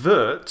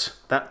convert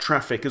that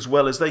traffic as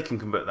well as they can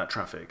convert that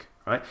traffic,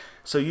 right?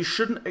 So you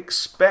shouldn't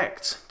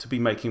expect to be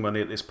making money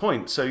at this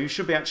point. So you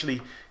should be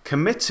actually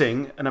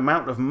committing an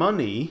amount of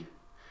money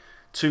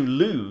to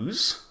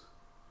lose,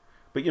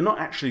 but you're not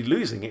actually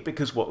losing it,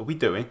 because what are we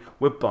doing?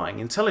 We're buying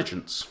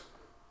intelligence,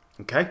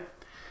 okay?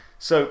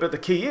 So, but the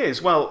key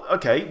is, well,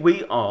 okay,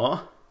 we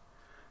are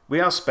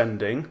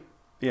spending,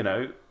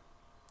 $2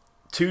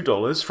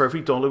 for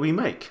every dollar we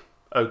make.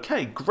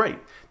 Okay, great.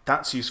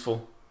 That's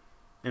useful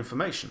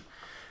information.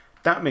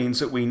 That means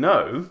that we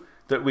know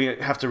that we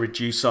have to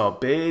reduce our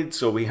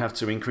bids, or we have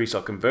to increase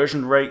our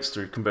conversion rates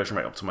through conversion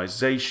rate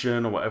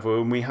optimization or whatever,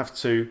 and we have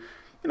to,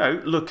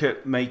 look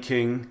at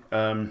making,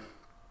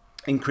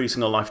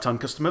 increasing our lifetime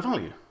customer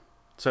value.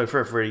 So for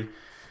every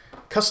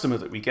customer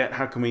that we get,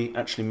 how can we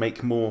actually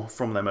make more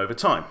from them over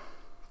time?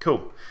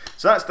 Cool.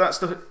 So that's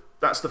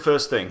the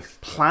first thing.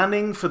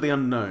 Planning for the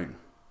unknown.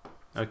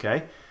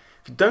 Okay.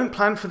 If you don't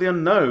plan for the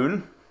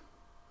unknown,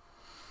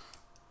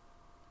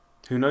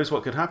 who knows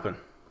what could happen?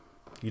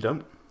 You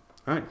don't.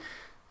 All right.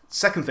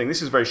 Second thing,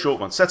 this is a very short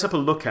one. Set up a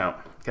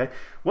lookout. Okay.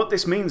 What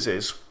this means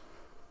is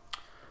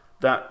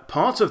that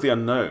part of the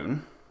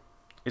unknown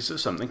is that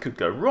something could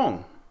go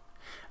wrong,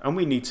 and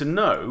we need to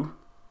know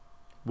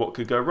what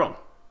could go wrong.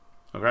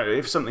 Okay.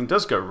 If something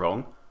does go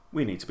wrong,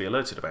 we need to be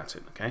alerted about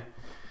it. Okay.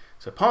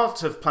 So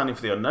part of planning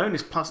for the unknown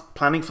is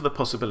planning for the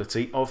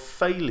possibility of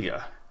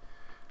failure.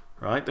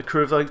 Right? The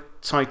crew of the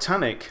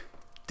Titanic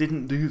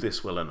didn't do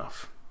this well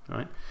enough.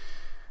 Right?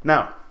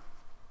 Now,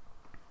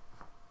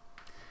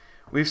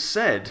 we've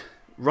said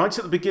right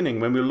at the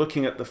beginning, when we were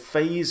looking at the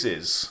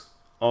phases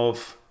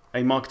of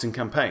a marketing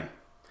campaign,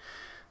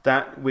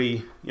 that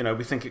we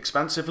think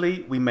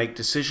expansively, we make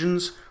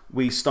decisions,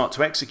 we start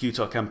to execute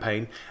our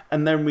campaign,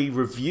 and then we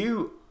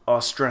review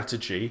our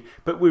strategy,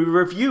 but we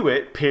review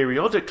it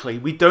periodically.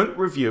 We don't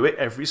review it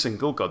every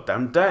single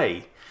goddamn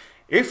day.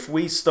 If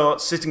we start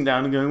sitting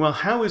down and going, well,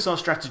 how is our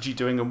strategy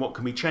doing and what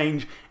can we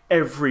change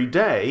every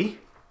day?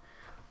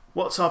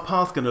 What's our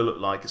path going to look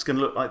like? It's going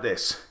to look like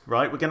this,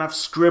 right? We're going to have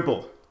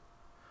scribble.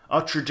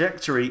 Our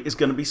trajectory is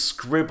going to be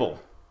scribble.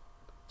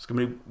 It's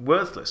going to be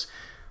worthless.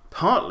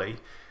 Partly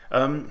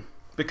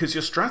because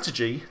your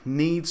strategy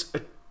needs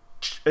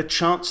a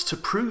chance to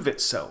prove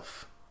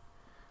itself.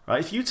 Right?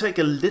 If you take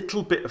a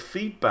little bit of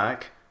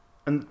feedback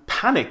and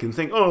panic and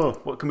think, oh,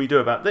 what can we do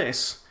about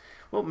this?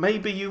 Well,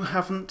 maybe you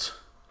haven't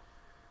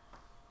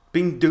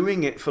been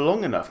doing it for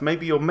long enough.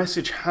 Maybe your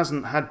message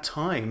hasn't had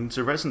time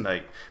to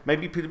resonate.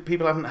 Maybe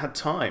people haven't had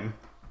time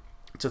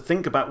to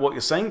think about what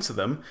you're saying to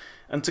them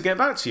and to get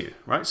back to you,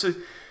 right? So,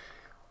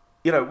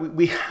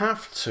 we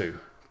have to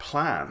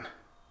plan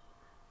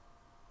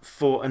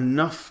for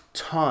enough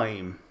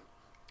time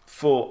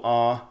for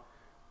our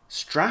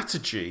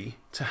strategy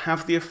to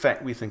have the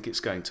effect we think it's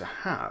going to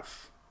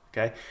have,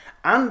 okay?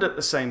 And at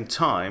the same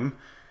time,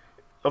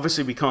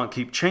 obviously we can't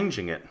keep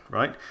changing it,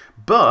 right?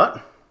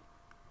 But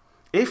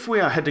if we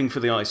are heading for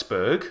the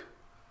iceberg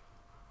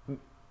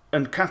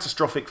and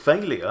catastrophic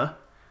failure,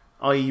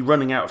 i.e.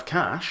 running out of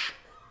cash,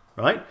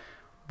 right,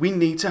 we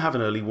need to have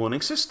an early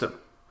warning system.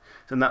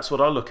 And that's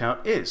what our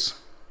lookout is.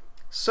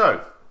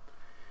 So,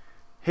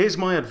 here's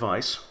my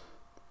advice,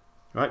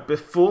 right?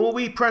 Before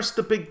we press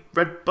the big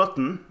red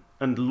button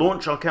and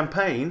launch our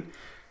campaign,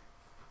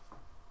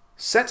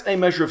 set a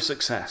measure of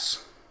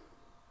success.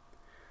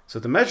 So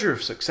the measure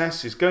of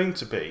success is going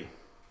to be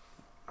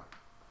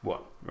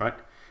what, right?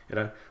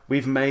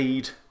 We've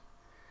made,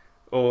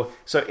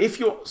 so if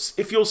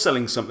you're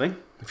selling something,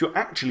 if you're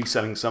actually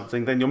selling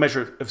something, then your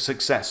measure of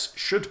success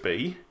should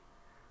be,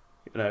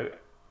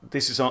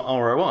 this is our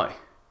ROI.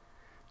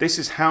 This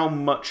is how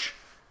much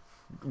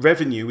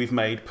revenue we've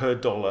made per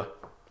dollar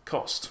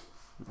cost,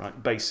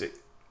 right? Basic,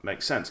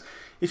 makes sense.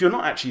 If you're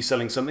not actually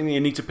selling something, then you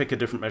need to pick a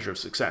different measure of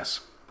success.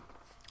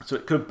 So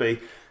it could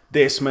be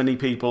this many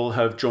people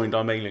have joined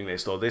our mailing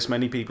list, or this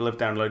many people have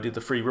downloaded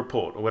the free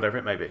report, or whatever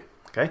it may be,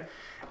 okay?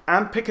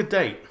 And pick a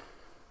date.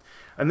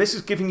 And this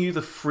is giving you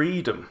the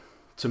freedom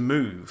to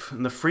move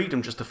and the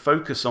freedom just to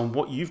focus on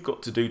what you've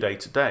got to do day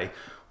to day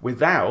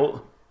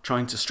without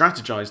trying to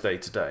strategize day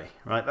to day,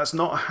 right? That's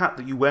not a hat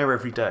that you wear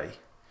every day.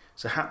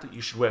 It's a hat that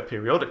you should wear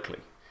periodically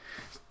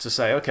to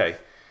say, okay,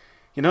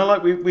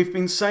 like we've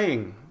been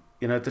saying,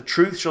 the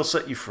truth shall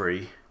set you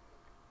free.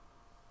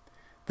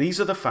 These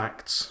are the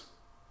facts.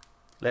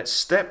 Let's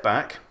step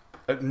back,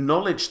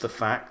 acknowledge the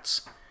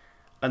facts,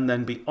 and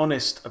then be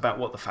honest about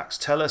what the facts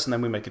tell us, and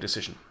then we make a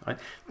decision. Right?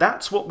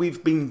 That's what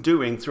we've been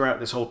doing throughout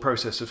this whole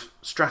process of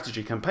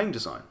strategy campaign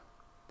design.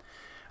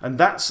 And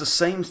that's the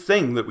same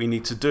thing that we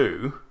need to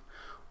do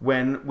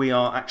when we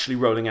are actually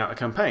rolling out a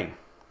campaign.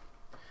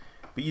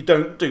 But you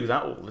don't do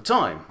that all the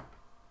time,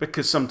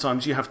 because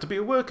sometimes you have to be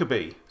a worker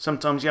bee.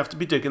 Sometimes you have to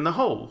be digging the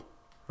hole,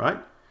 right?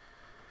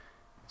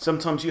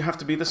 Sometimes you have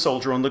to be the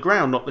soldier on the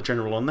ground, not the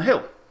general on the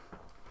hill,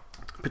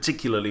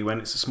 particularly when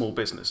it's a small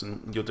business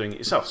and you're doing it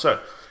yourself.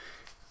 So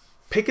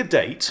pick a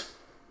date,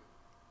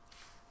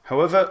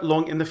 however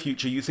long in the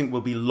future you think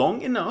will be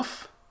long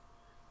enough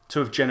to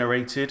have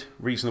generated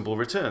reasonable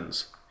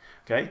returns.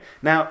 Okay.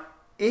 Now,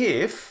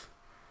 if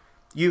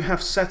you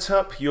have set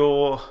up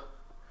your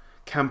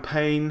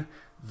campaign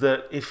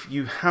that if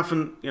you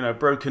haven't,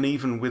 broken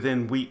even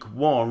within week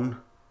 1,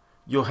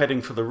 you're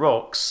heading for the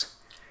rocks,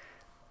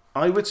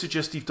 I would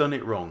suggest you've done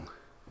it wrong.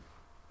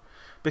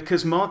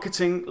 Because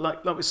marketing,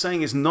 like we're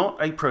saying, is not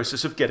a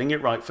process of getting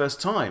it right first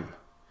time.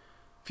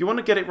 If you want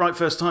to get it right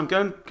first time,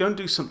 go and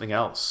do something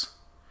else.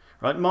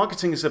 Right?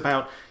 Marketing is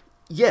about,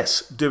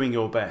 yes, doing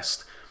your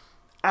best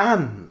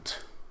and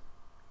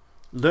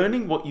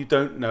learning what you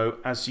don't know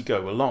as you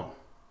go along.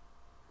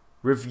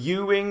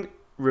 Reviewing,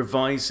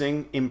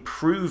 revising,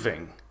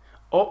 improving,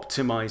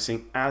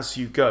 optimizing as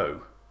you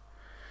go.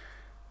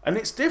 And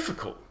it's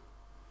difficult.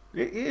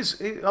 It is.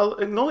 I'll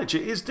acknowledge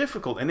it is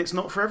difficult, and it's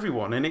not for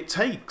everyone. And it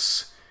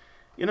takes,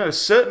 a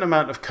certain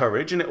amount of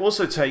courage, and it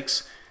also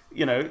takes,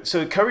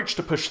 so courage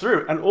to push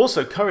through, and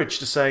also courage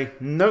to say,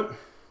 no,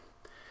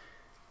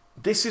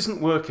 this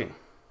isn't working.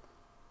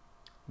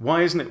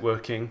 Why isn't it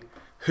working?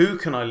 Who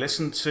can I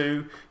listen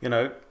to?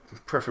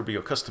 Preferably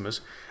your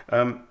customers.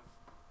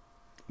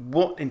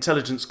 What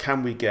intelligence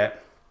can we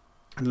get?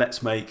 And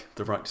let's make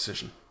the right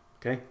decision.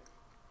 Okay.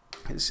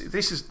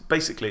 This is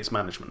basically it's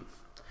management.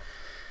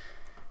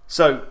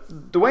 So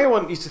the way I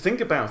want you to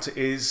think about it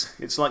is,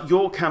 it's like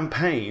your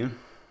campaign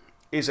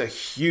is a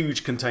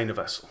huge container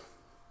vessel,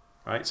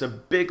 right? It's a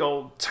big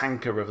old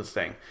tanker of a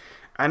thing,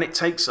 and it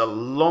takes a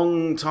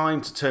long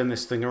time to turn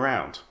this thing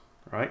around,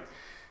 right?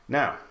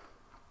 Now,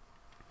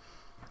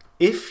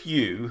 if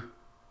you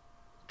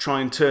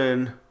try and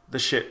turn the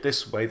ship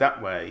this way,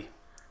 that way,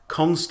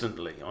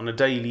 constantly on a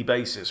daily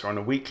basis or on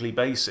a weekly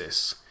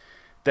basis,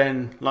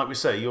 then, like we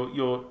say,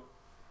 your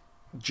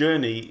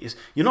journey is,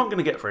 you're not going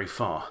to get very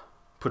far,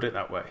 put it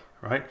that way,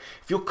 right?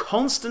 If you're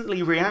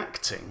constantly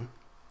reacting,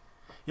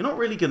 you're not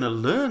really going to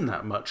learn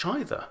that much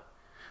either,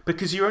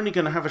 because you're only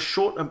going to have a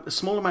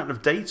small amount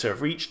of data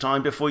for each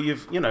time before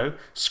you've,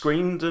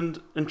 screened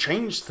and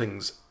changed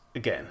things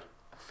again.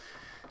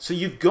 So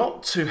you've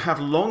got to have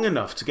long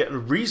enough to get a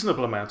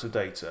reasonable amount of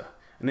data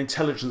and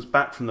intelligence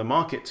back from the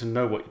market to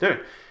know what you're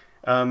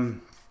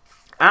doing.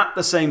 At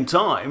the same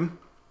time,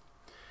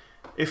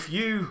 if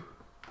you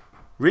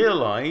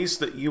realize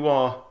that you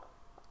are,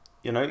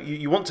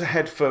 you want to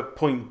head for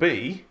point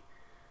B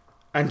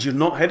and you're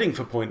not heading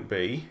for point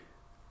B,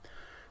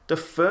 the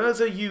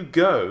further you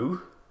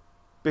go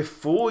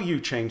before you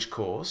change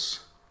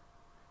course,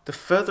 the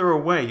further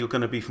away you're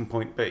going to be from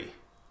point B,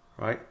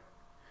 right?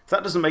 If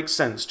that doesn't make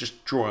sense,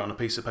 just draw it on a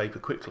piece of paper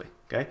quickly,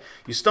 okay?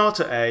 You start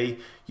at A,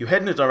 you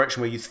head in a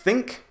direction where you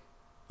think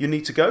you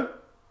need to go,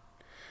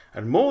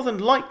 and more than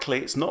likely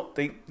it's not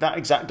that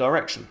exact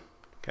direction,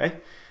 okay?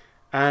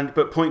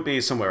 But point B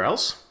is somewhere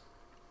else.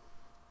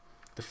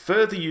 The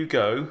further you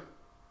go,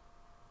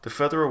 the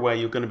further away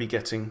you're going to be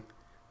getting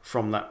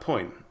from that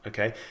point,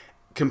 okay?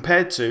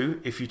 Compared to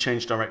if you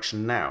change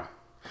direction now.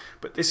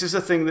 But this is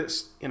a thing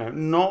that's,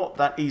 not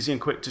that easy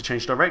and quick to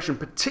change direction,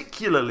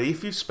 particularly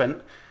if you've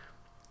spent,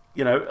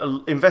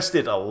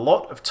 invested a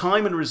lot of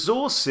time and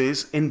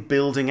resources in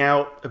building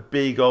out a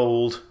big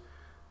old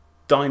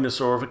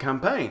dinosaur of a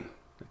campaign,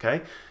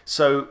 okay?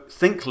 So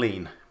think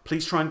lean.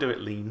 Please try and do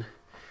it lean.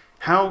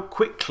 How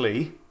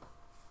quickly,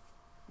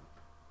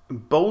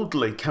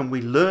 boldly can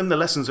we learn the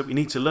lessons that we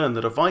need to learn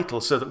that are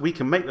vital so that we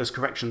can make those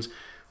corrections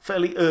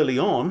fairly early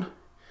on,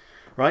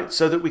 right?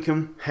 So that we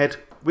can head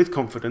with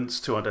confidence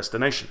to our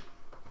destination.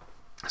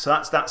 So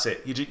that's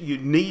it. You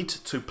need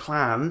to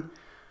plan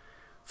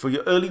for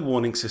your early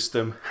warning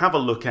system, have a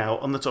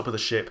lookout on the top of the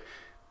ship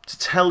to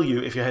tell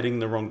you if you're heading in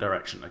the wrong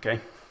direction,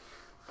 okay?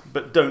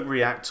 But don't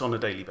react on a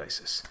daily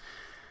basis.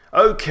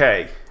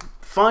 Okay,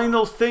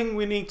 final thing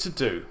we need to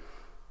do.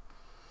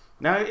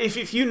 Now,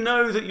 if you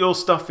know that your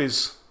stuff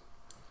is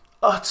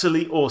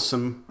utterly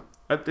awesome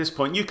at this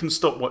point, you can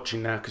stop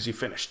watching now because you've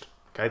finished.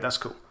 Okay, that's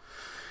cool.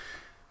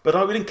 But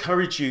I would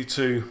encourage you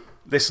to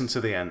listen to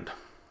the end,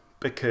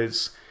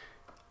 because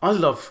I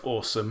love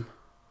awesome,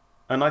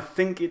 and I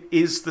think it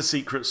is the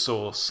secret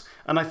sauce,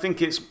 and I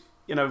think it's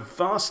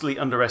vastly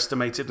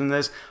underestimated, and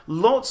there's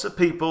lots of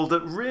people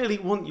that really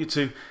want you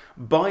to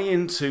buy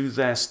into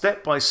their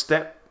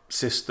step-by-step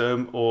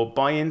system or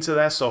buy into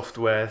their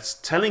software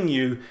telling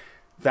you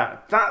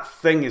that that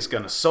thing is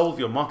going to solve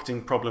your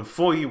marketing problem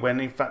for you, when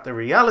in fact the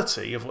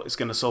reality of what is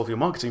going to solve your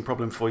marketing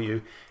problem for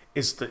you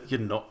is that you're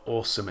not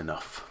awesome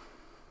enough.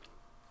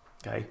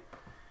 Okay?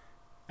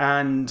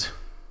 And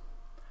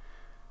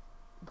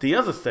the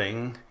other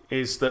thing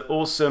is that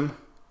awesome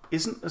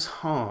isn't as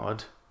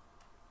hard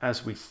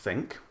as we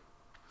think.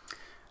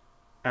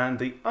 And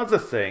the other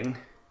thing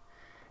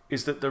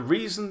is that the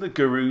reason the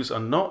gurus are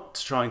not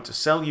trying to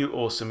sell you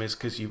awesome is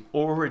because you've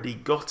already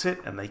got it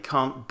and they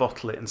can't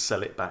bottle it and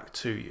sell it back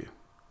to you.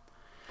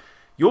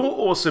 Your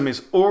awesome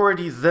is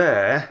already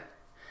there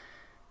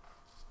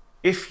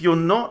If you're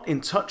not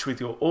in touch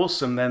with your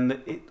awesome,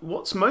 then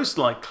what's most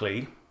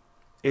likely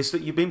is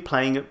that you've been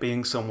playing at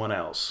being someone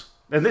else.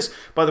 And this,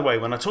 by the way,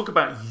 when I talk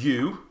about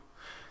you,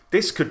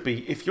 this could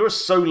be, if you're a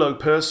solo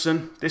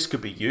person, this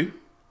could be you,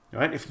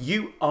 right? If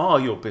you are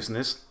your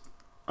business,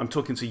 I'm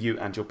talking to you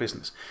and your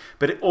business.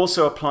 But it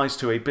also applies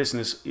to a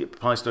business, it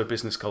applies to a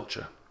business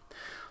culture.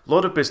 A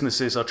lot of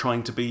businesses are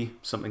trying to be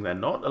something they're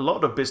not. A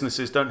lot of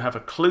businesses don't have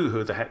a clue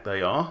who the heck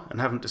they are and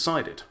haven't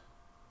decided,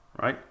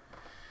 right?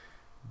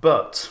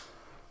 But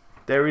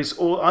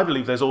I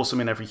believe there's awesome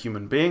in every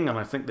human being, and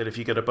I think that if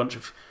you get a bunch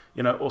of,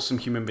 awesome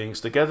human beings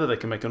together, they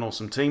can make an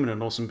awesome team and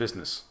an awesome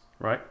business,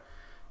 right?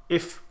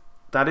 If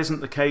that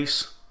isn't the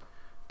case,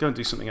 go and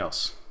do something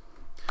else.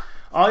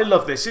 I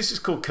love this. This is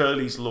called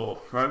Curly's Law,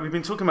 right? We've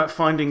been talking about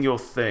finding your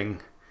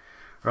thing,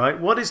 right?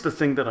 What is the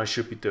thing that I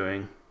should be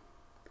doing?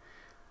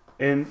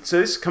 And so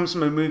this comes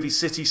from a movie,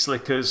 City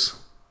Slickers.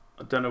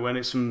 I don't know when,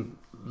 it's from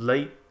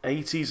late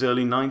 80s,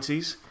 early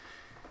 90s.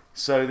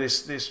 So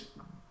this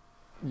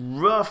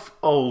rough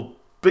old,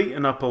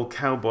 beaten up old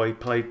cowboy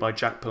played by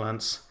Jack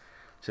Palance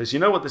says, you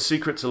know what the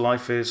secret to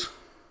life is?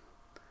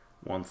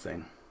 One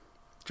thing.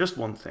 Just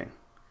one thing.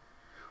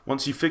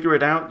 Once you figure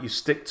it out, you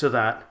stick to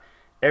that.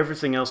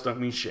 Everything else don't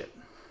mean shit.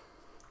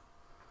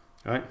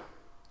 Right?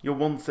 Your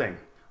one thing.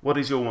 What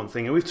is your one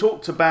thing? And we've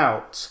talked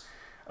about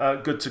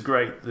Good to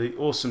Great, the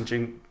awesome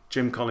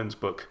Jim Collins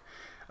book.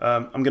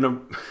 I'm gonna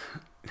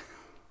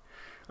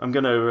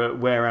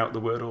wear out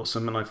the word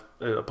awesome, and I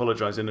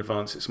apologize in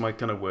advance. It's my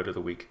kind of word of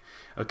the week.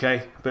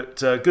 Okay, but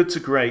Good to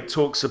Great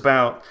talks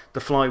about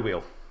the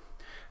flywheel.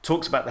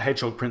 Talks about the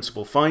hedgehog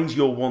principle. Find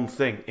your one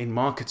thing in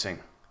marketing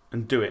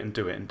and do it and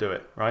do it and do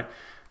it, right?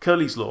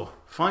 Curly's Law.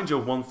 Find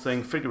your one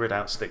thing, figure it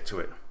out, stick to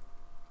it.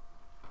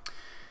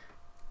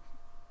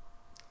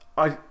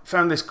 I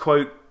found this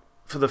quote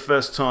for the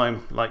first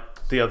time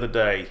like the other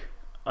day,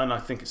 and I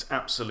think it's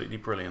absolutely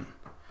brilliant.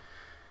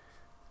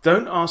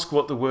 Don't ask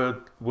what the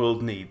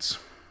world needs.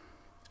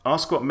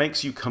 Ask what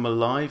makes you come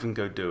alive and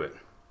go do it.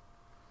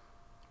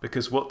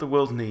 Because what the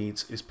world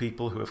needs is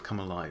people who have come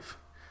alive.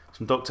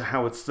 From Dr.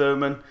 Howard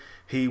Thurman.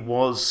 He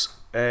was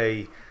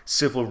a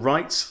civil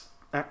rights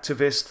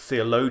activist,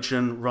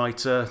 theologian,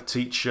 writer,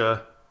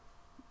 teacher,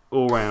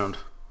 all round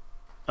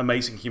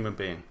amazing human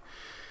being.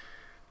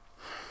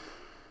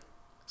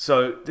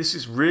 So this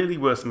is really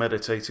worth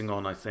meditating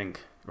on, I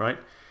think, right?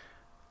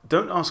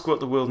 Don't ask what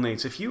the world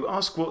needs. If you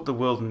ask what the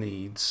world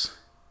needs,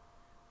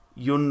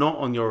 you're not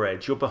on your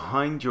edge. You're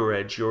behind your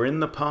edge. You're in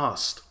the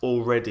past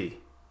already,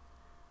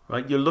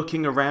 right? You're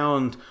looking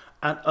around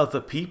at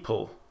other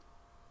people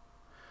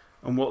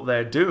and what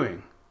they're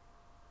doing,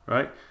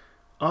 right?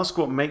 Ask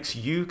what makes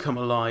you come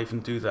alive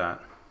and do that.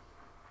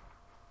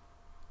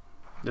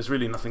 There's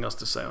really nothing else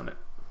to say on it.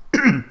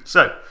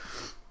 So,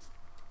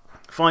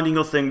 finding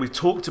your thing. We've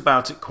talked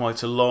about it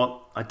quite a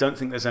lot. I don't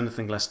think there's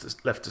anything left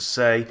to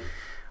say.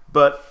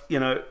 But,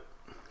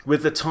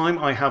 with the time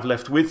I have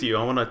left with you,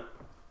 I want to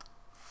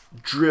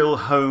drill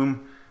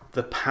home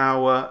the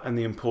power and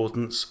the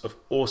importance of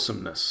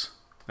awesomeness.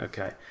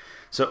 Okay,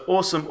 so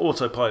awesome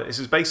autopilot. This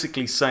is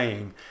basically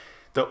saying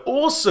the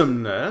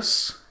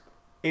awesomeness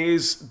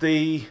is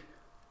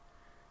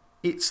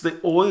it's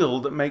the oil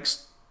that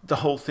makes the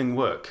whole thing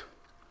work,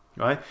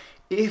 right?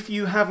 If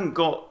you haven't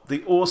got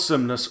the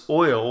awesomeness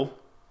oil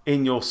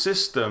in your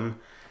system,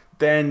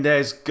 then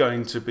there's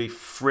going to be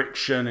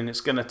friction and it's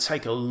going to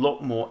take a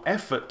lot more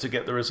effort to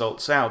get the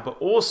results out. But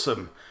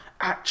awesome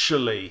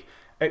actually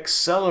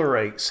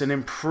accelerates and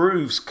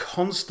improves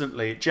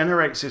constantly. It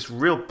generates this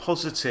real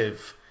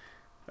positive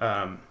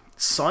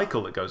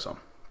cycle that goes on.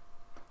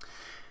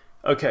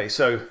 Okay,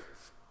 so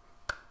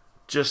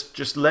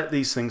just let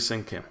these things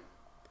sink in.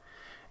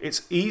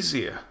 It's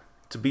easier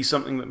to be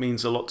something that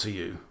means a lot to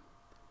you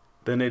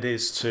than it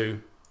is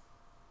to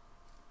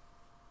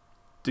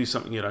do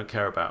something you don't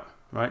care about,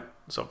 right?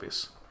 It's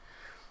obvious.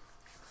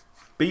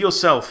 Be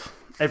yourself.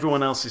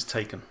 Everyone else is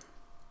taken.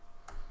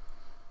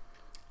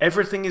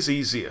 Everything is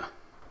easier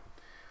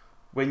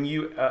when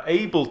you are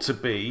able to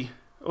be,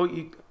 or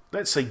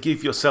let's say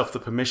give yourself the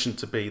permission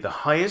to be the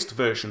highest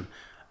version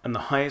and the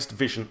highest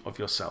vision of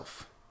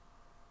yourself.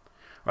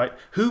 Right?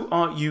 Who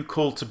are you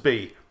called to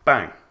be?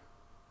 Bang.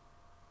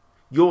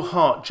 Your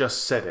heart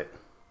just said it.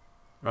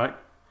 Right?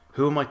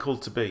 Who am I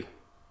called to be?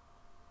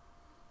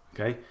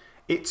 Okay?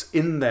 It's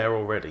in there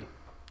already.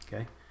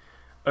 Okay?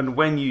 And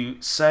when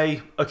you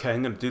say, okay,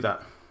 I'm going to do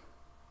that.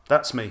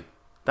 That's me.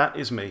 That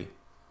is me.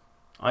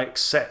 I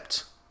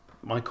accept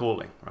my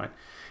calling, right?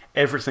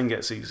 Everything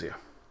gets easier.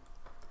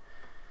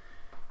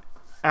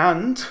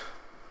 And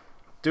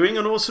doing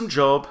an awesome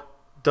job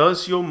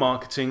does your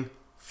marketing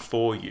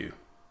for you.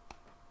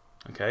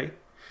 Okay?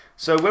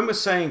 So when we're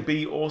saying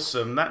be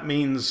awesome, that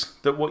means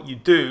that what you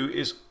do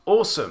is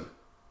awesome.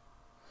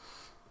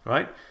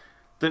 Right?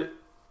 That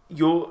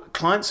your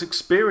client's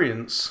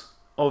experience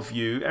of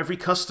you, every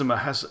customer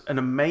has an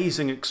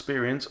amazing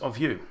experience of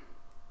you.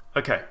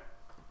 Okay,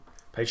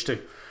 page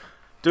 2.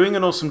 Doing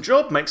an awesome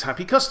job makes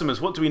happy customers.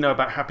 What do we know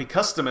about happy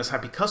customers?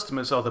 Happy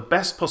customers are the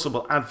best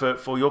possible advert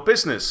for your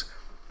business.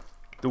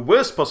 The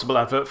worst possible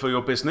advert for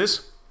your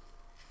business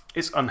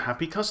is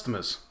unhappy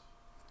customers.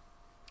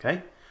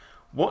 Okay?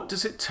 What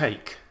does it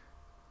take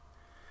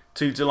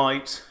to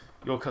delight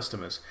your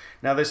customers?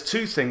 Now there's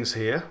two things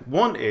here.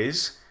 One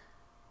is,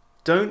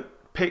 don't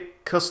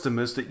pick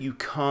customers that you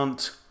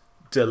can't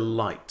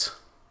delight.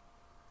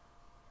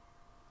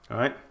 All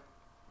right?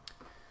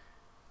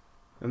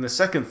 And the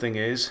second thing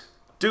is,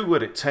 do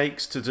what it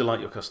takes to delight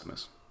your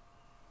customers.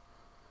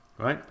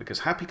 Right? Because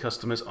happy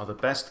customers are the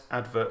best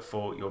advert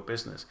for your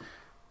business.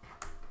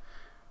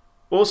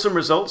 Awesome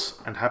results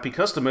and happy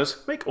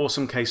customers make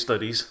awesome case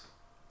studies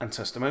and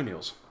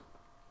testimonials.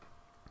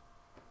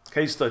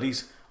 Case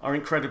studies are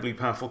incredibly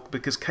powerful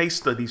because case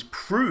studies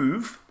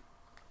prove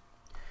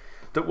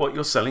that what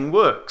you're selling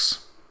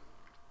works.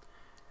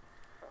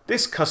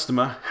 This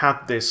customer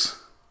had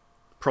this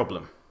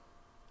problem.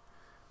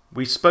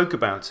 We spoke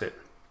about it.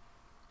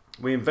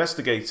 We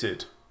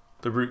investigated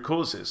the root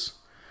causes.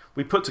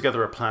 We put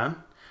together a plan.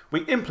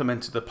 We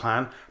implemented the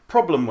plan.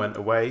 Problem went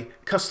away.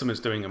 Customer's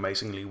doing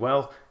amazingly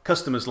well.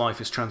 Customer's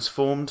life is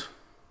transformed.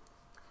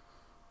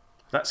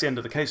 That's the end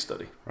of the case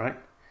study, right?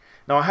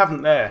 Now, I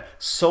haven't there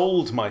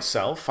sold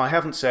myself. I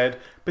haven't said,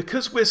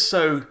 because we're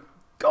so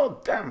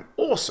goddamn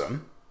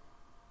awesome,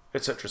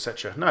 etc.,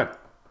 etc. No.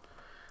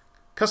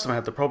 Customer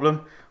had the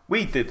problem.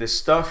 We did this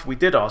stuff. We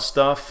did our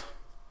stuff.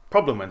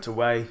 Problem went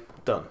away.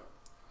 Done.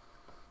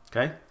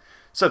 Okay?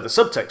 So the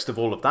subtext of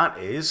all of that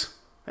is,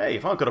 hey,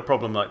 if I've got a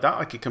problem like that,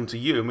 I could come to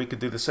you and we could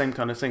do the same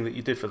kind of thing that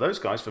you did for those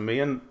guys for me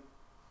and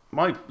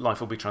my life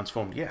will be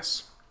transformed.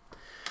 Yes.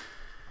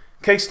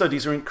 Case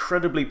studies are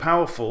incredibly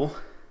powerful.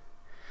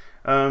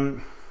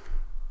 One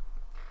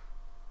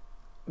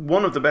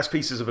of the best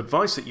pieces of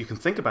advice that you can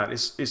think about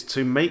is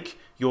to make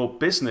your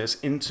business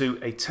into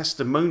a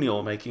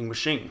testimonial making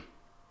machine.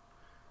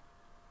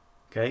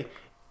 Okay?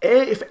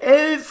 If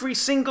every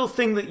single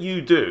thing that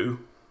you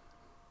do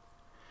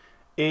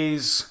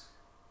is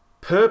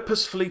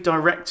purposefully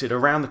directed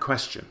around the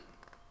question,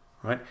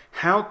 right?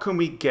 How can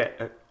we get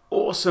an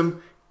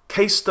awesome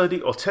case study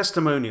or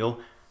testimonial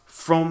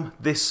from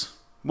this,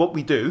 what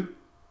we do,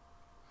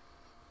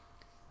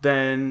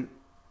 then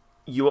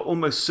you are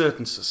almost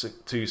certain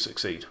to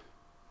succeed.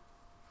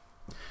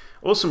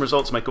 Awesome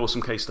results make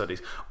awesome case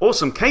studies.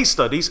 Awesome case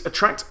studies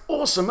attract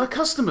awesomer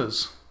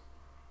customers.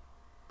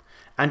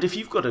 And if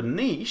you've got a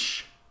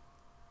niche,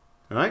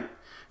 right?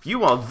 If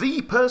you are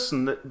the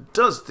person that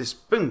does this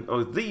thing,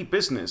 or the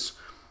business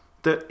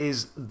that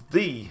is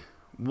the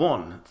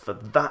one for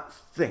that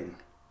thing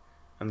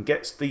and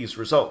gets these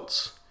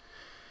results,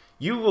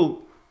 you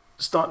will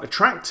start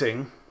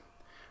attracting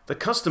the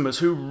customers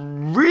who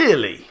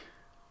really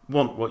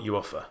want what you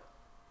offer.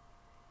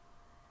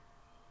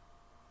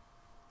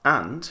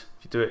 And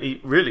if you do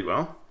it really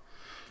well,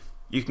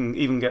 you can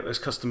even get those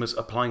customers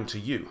applying to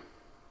you.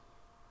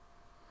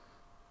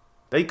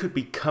 They could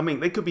be coming,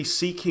 they could be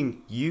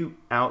seeking you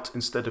out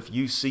instead of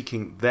you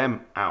seeking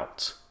them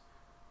out.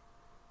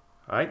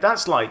 All right?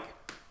 That's like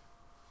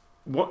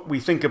what we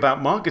think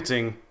about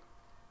marketing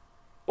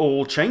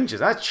all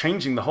changes. That's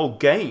changing the whole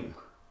game.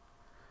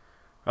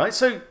 Right?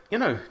 So,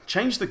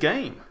 change the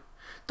game.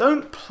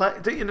 Don't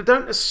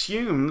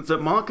assume that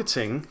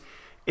marketing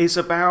is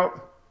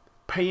about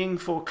paying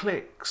for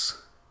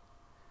clicks,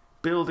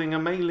 building a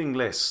mailing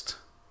list.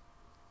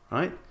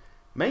 Right?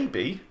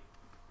 Maybe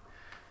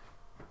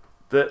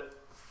that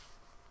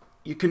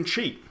you can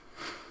cheat.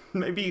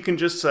 Maybe you can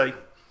just say,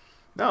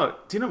 no,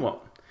 do you know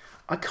what?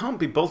 I can't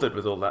be bothered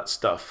with all that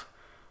stuff.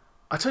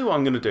 I tell you what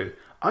I'm going to do.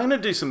 I'm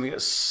going to do something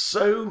that's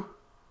so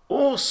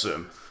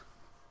awesome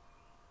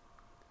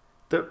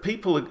that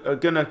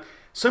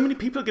so many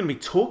people are going to be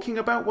talking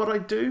about what I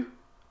do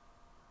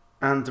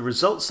and the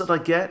results that I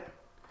get,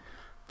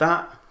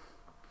 that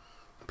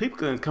people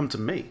are going to come to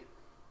me.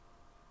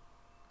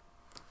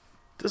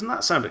 Doesn't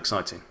that sound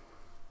exciting?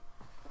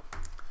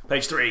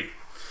 Page 3.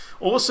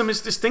 Awesome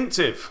is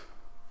distinctive.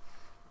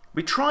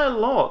 We try a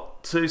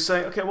lot to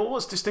say, okay, well,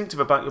 what's distinctive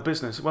about your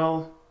business?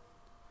 Well,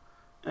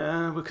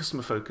 we're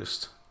customer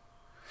focused.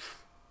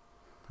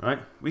 Right?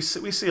 We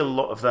see a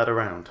lot of that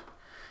around.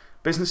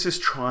 Businesses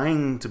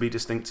trying to be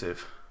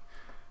distinctive.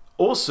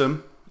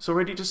 Awesome is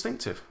already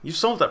distinctive. You've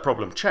solved that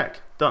problem.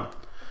 Check. Done.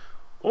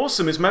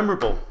 Awesome is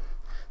memorable.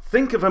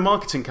 Think of a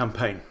marketing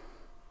campaign.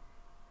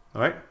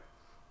 All right?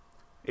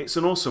 It's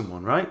an awesome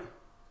one, right?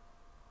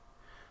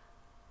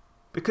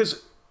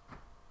 Because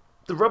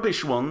the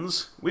rubbish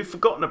ones we've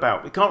forgotten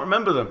about. We can't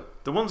remember them.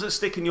 The ones that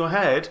stick in your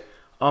head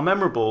are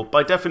memorable.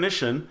 By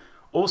definition,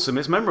 awesome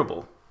is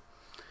memorable.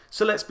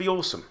 So let's be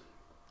awesome,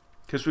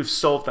 because we've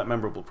solved that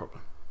memorable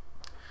problem.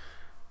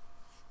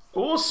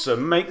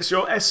 Awesome makes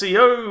your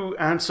SEO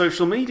and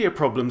social media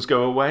problems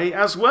go away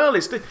as well.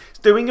 It's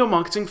doing your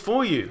marketing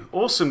for you.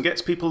 Awesome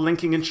gets people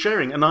linking and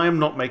sharing, and I am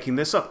not making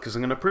this up because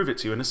I'm going to prove it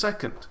to you in a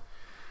second.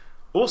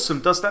 Awesome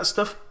does that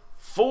stuff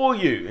for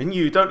you, and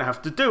you don't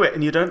have to do it,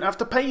 and you don't have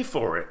to pay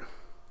for it.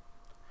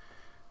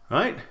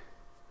 Right?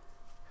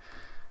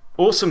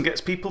 Awesome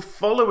gets people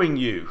following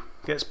you,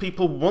 gets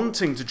people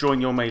wanting to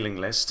join your mailing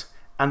list,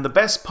 And the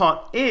best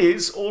part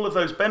is all of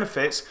those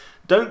benefits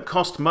don't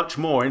cost much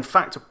more. In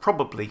fact, are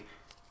probably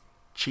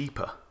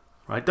cheaper,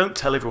 right? Don't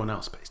tell everyone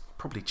else, but it's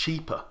probably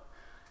cheaper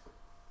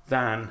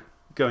than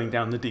going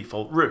down the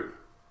default route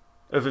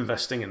of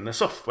investing in the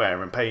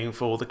software and paying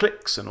for the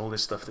clicks and all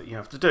this stuff that you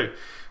have to do.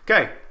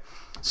 Okay,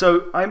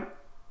 so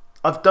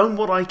I've done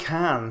what I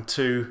can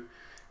to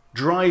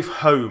drive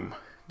home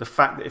the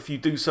fact that if you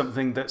do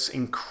something that's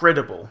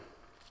incredible,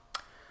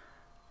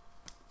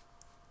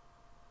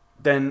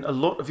 then a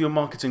lot of your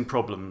marketing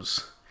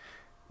problems,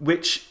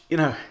 which, you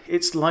know,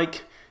 it's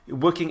like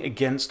working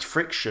against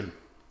friction.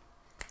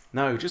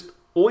 No, just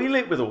oil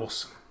it with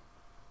awesome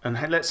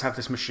and let's have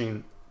this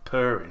machine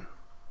purring.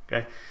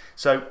 Okay,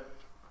 so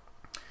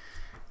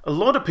a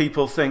lot of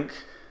people think,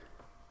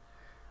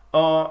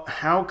 oh,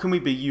 how can we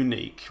be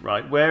unique,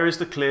 right? Where is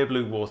the clear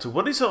blue water?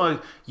 What is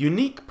our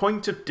unique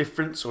point of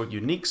difference or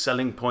unique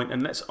selling point?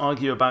 And let's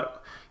argue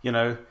about, you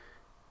know,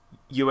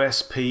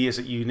 USP, is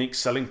it unique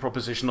selling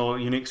proposition or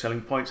unique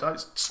selling points?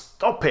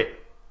 Stop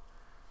it.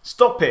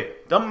 Stop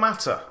it. Doesn't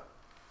matter.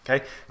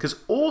 Okay? Because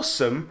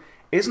awesome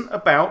isn't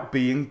about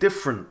being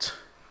different.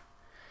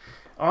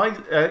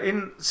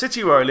 In the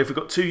city where I live, we've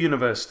got 2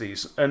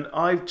 universities, and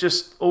I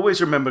just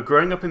always remember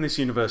growing up in this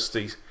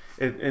university,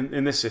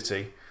 in this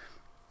city,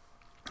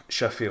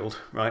 Sheffield,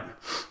 right?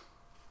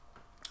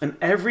 And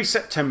every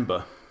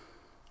September,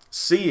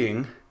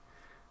 seeing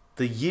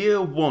the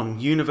year 1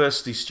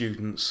 university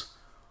students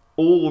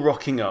all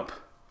rocking up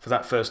for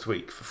that first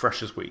week, for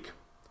Freshers Week.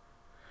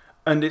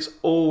 And it's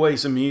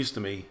always amused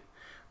me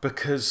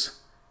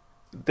because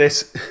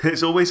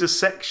there's always a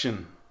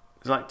section,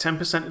 it's like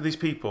 10% of these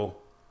people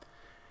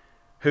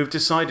who've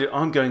decided,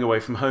 I'm going away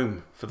from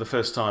home for the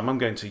first time, I'm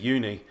going to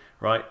uni,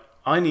 right?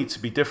 I need to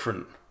be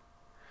different.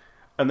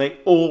 And they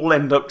all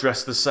end up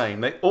dressed the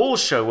same. They all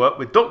show up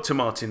with Dr.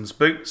 Martens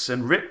boots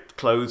and ripped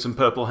clothes and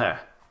purple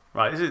hair,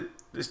 right?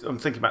 I'm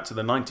thinking back to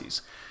the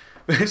 90s.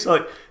 But it's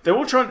like, they're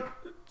all trying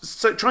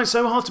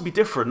so hard to be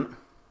different,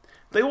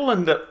 they all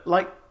end up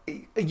like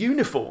a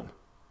uniform.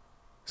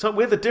 It's like,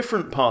 we're the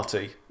different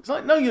party. It's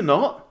like, no, you're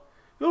not.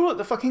 You all look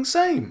the fucking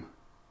same.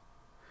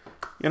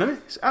 You know,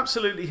 it's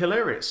absolutely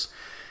hilarious.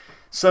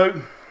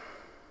 So,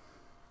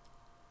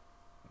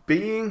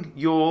 being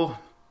your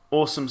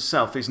awesome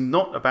self is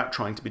not about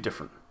trying to be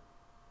different.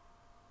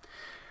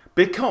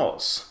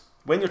 Because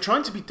when you're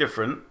trying to be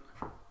different,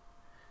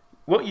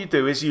 what you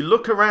do is you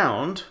look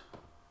around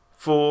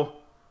for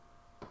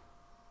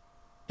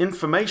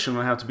information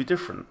on how to be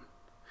different.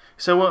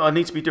 So, well, I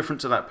need to be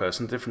different to that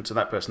person, different to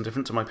that person,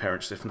 different to my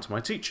parents, different to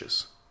my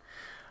teachers.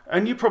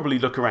 And you probably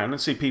look around and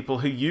see people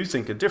who you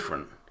think are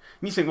different.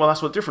 And you think, well,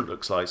 that's what different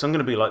looks like, so I'm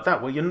going to be like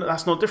that. Well,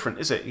 that's not different,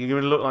 is it? You're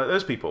going to look like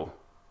those people.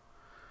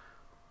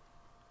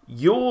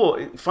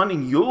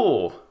 Finding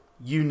your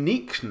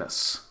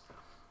uniqueness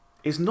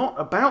is not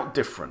about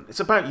different. It's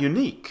about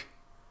unique.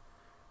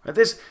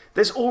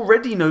 There's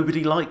already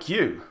nobody like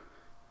you.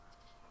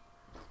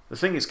 The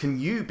thing is, can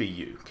you be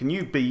you? Can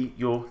you be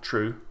your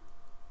true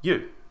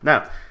you?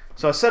 Now,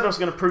 so I said I was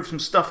going to prove some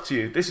stuff to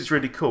you. This is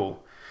really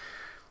cool.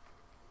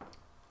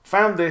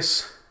 Found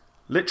this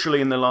literally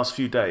in the last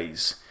few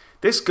days.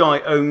 This guy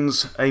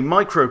owns a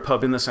micro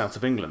pub in the south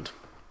of England.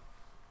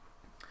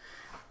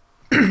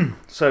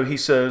 So he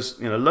serves,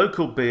 you know,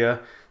 local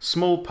beer,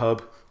 small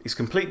pub. He's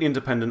completely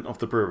independent of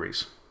the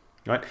breweries,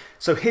 right?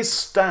 So his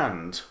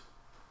stand,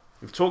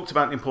 we've talked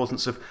about the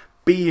importance of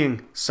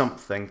being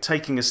something,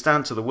 taking a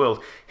stand to the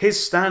world.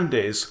 His stand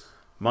is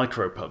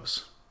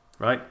micropubs,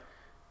 right?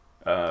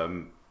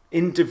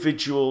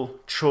 Individual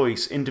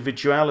choice,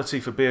 individuality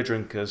for beer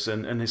drinkers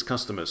and his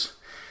customers.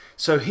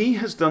 So he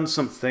has done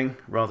something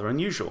rather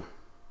unusual.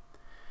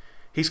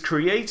 He's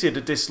created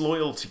a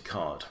disloyalty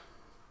card.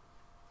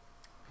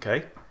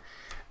 Okay?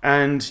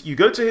 And you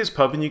go to his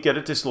pub and you get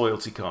a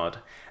disloyalty card.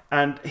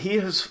 And he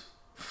has,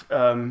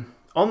 on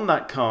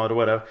that card or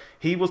whatever,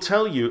 he will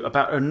tell you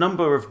about a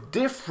number of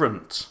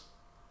different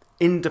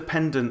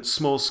independent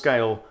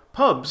small-scale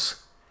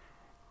pubs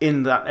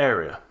in that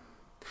area.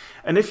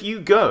 And if you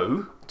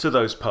go to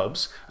those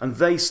pubs and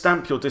they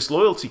stamp your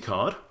disloyalty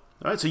card,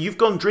 right? So you've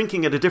gone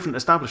drinking at a different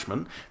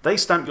establishment, they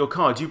stamp your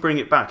card, you bring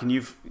it back, and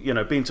you've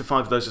been to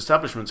 5 of those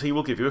establishments, he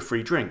will give you a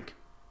free drink.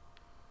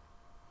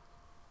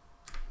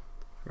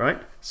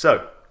 Right?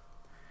 So,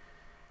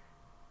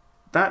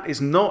 that is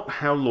not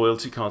how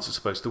loyalty cards are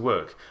supposed to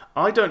work.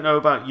 I don't know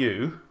about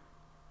you,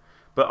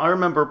 but I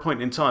remember a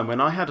point in time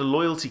when I had a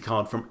loyalty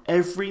card from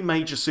every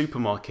major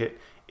supermarket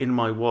in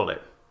my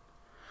wallet.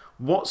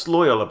 What's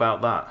loyal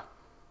about that?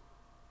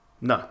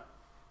 No.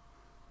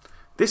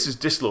 This is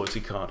disloyalty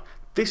card.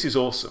 This is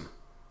awesome.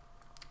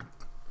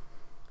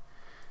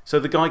 So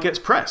the guy gets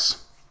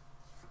press.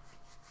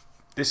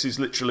 This is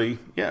literally,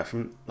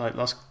 from like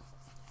last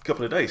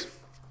couple of days.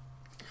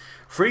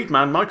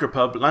 Freedman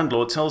micropub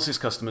landlord tells his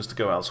customers to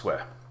go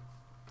elsewhere.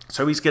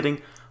 So he's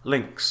getting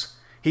links.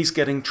 He's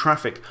getting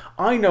traffic.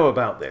 I know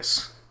about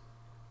this.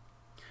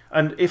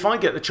 And if I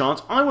get the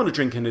chance, I want to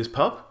drink in his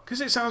pub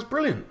because it sounds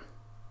brilliant.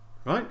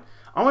 Right?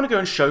 I want to go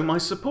and show my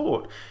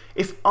support.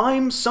 If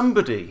I'm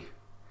somebody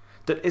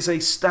that is a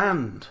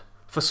stand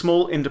for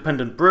small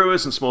independent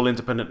brewers and small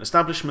independent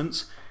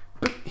establishments,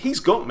 but he's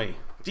got me.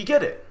 Do you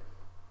get it?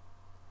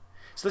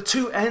 It's the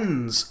two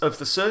ends of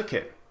the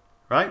circuit,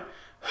 right?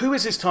 Who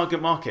is his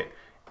target market?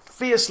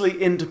 Fiercely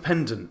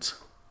independent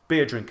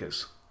beer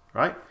drinkers,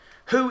 right?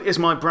 Who is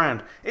my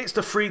brand? It's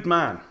the Freed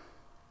Man.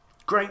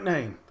 Great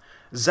name.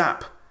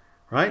 Zap,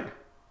 right?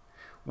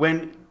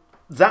 When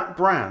that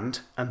brand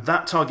and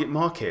that target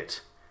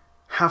market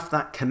have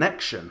that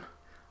connection,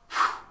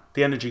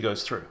 the energy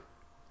goes through.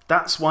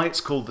 That's why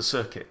it's called the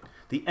circuit.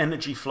 The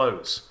energy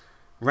flows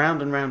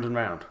round and round and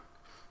round.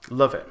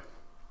 Love it.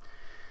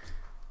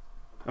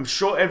 I'm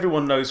sure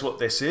everyone knows what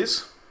this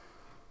is.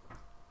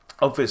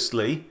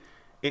 Obviously,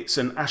 it's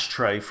an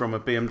ashtray from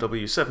a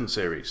BMW 7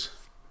 Series.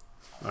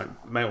 Right,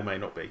 may or may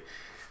not be.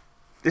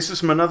 This is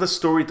from another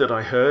story that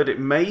I heard. It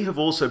may have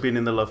also been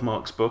in the Love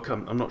Marks book.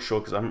 I'm not sure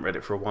because I haven't read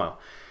it for a while.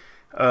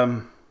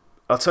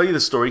 I'll tell you the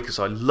story because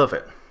I love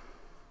it.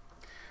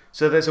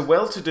 So there's a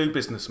well-to-do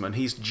businessman.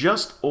 He's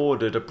just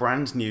ordered a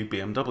brand new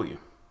BMW.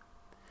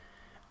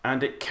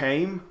 And it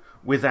came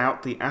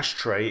without the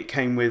ashtray. It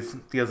came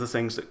with the other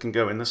things that can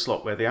go in the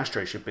slot where the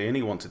ashtray should be, and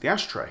he wanted the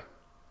ashtray.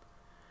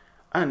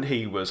 And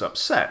he was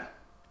upset.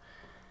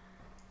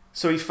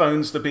 So he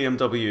phones the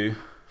BMW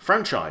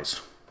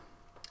franchise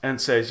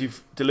and says,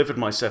 you've delivered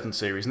my 7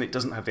 Series and it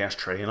doesn't have the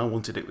ashtray and I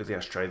wanted it with the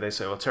ashtray. They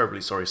say, oh, terribly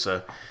sorry,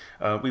 sir.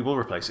 We will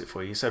replace it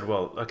for you. He said,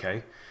 well,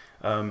 okay,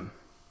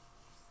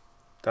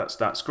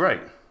 that's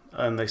great.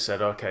 And they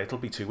said, okay, it'll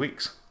be 2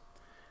 weeks.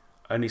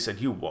 And he said,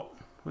 you what?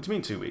 What do you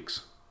mean 2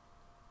 weeks?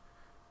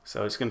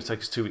 So it's going to take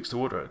us 2 weeks to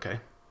order, okay?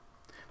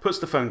 Puts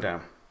the phone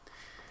down.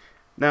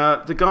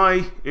 Now, the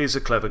guy is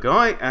a clever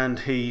guy and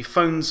he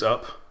phones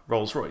up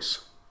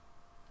Rolls-Royce.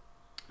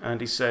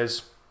 And he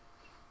says,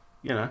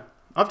 you know,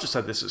 I've just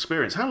had this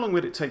experience. How long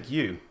would it take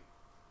you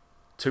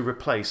to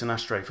replace an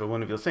ashtray for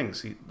one of your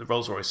things? The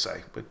Rolls-Royce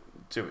say, we'll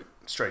do it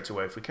straight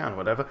away if we can,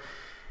 whatever.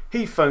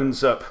 He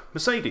phones up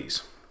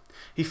Mercedes.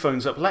 He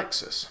phones up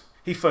Lexus.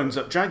 He phones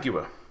up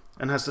Jaguar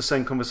and has the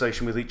same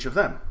conversation with each of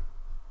them.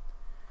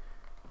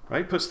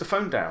 Right? Puts the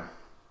phone down.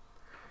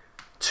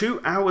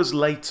 2 hours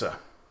later,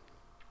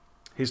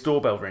 his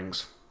doorbell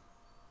rings.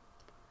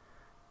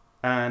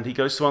 And he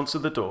goes to answer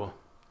the door.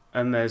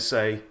 And there's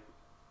a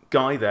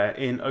guy there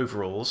in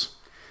overalls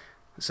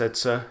that said,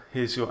 sir,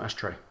 here's your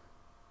ashtray.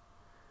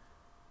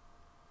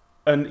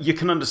 And you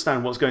can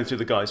understand what's going through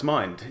the guy's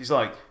mind. He's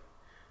like,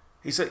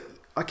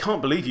 I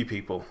can't believe you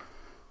people,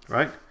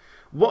 right?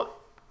 What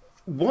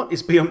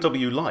is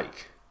BMW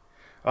like?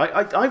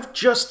 I've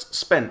just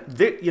spent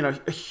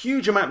a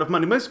huge amount of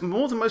money,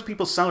 more than most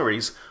people's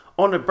salaries,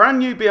 on a brand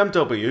new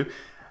BMW.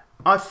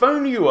 I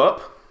phone you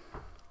up.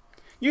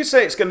 You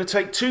say it's going to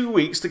take 2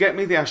 weeks to get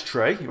me the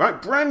ashtray,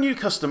 right? Brand new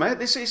customer.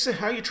 This is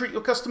how you treat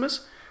your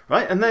customers,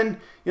 right? And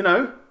then,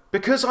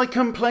 because I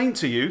complained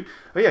to you,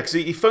 oh yeah, because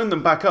he phoned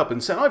them back up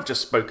and said, I've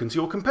just spoken to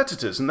your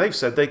competitors and they've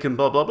said they can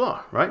blah, blah,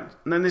 blah, right?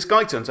 And then this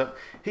guy turns up,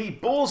 he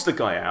bawls the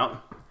guy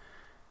out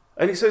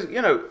and he says,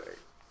 you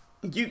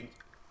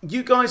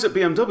guys at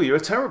BMW are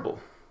terrible.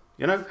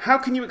 How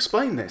can you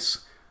explain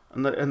this?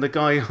 And the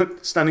guy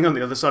standing on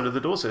the other side of the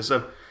door says,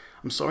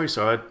 I'm sorry,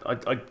 sir,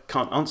 I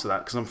can't answer that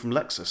because I'm from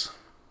Lexus.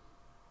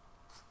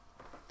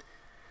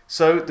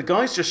 So the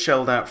guy's just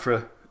shelled out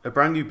for a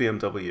brand new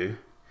BMW.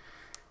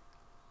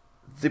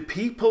 The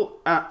people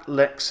at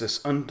Lexus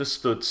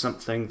understood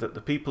something that the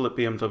people at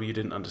BMW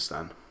didn't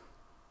understand.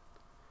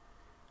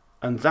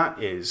 And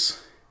that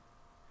is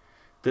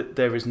that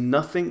there is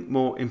nothing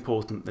more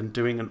important than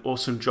doing an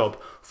awesome job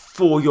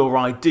for your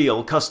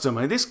ideal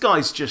customer. This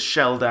guy's just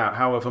shelled out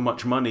however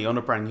much money on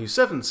a brand new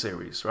 7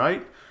 Series,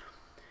 right?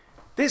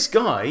 This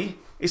guy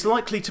is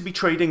likely to be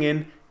trading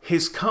in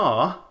his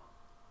car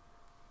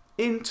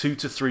in 2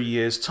 to 3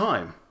 years'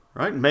 time,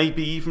 right?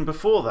 Maybe even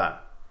before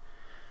that.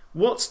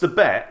 What's the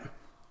bet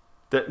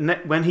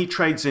that when he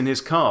trades in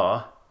his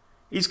car,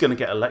 he's going to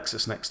get a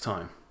Lexus next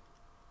time?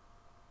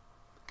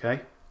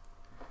 Okay?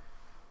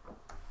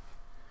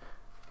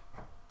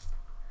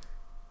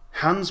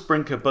 Hans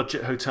Brinker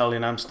Budget Hotel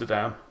in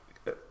Amsterdam.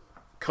 A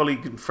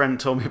colleague and friend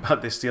told me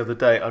about this the other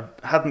day. I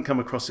hadn't come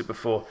across it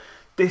before.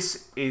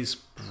 This is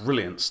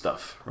brilliant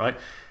stuff, right?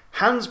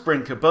 Hans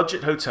Brinker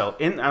Budget Hotel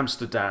in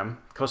Amsterdam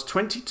costs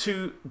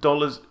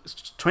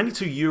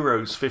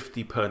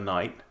 €22.50 per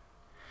night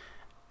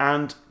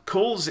and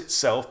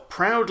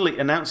proudly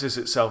announces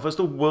itself as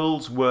the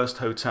world's worst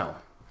hotel.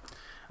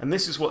 And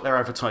this is what their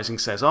advertising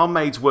says. Our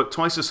maids work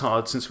twice as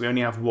hard since we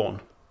only have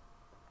one.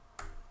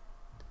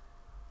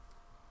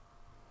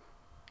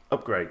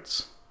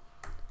 Upgrades.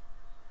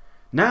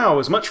 Now,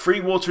 as much free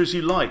water as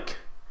you like.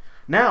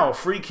 Now, a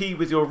free key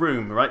with your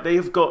room, right? They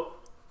have got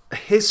a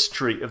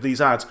history of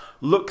these ads.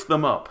 Look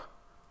them up.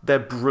 They're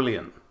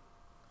brilliant.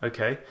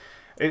 Okay?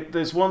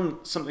 There's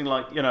one, something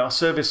like, our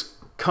service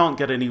can't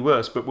get any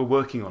worse, but we're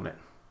working on it.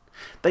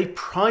 They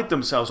pride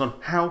themselves on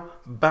how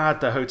bad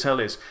their hotel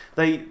is.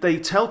 They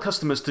tell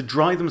customers to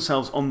dry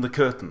themselves on the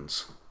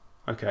curtains.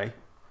 Okay?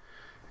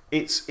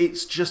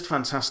 It's just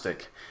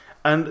fantastic.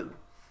 And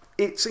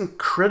it's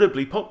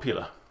incredibly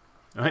popular.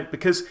 right?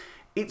 Because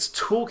it's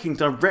talking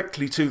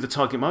directly to the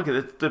target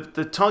market.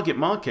 The target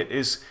market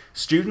is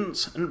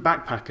students and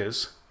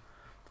backpackers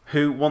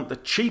who want the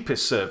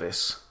cheapest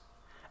service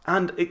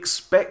and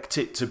expect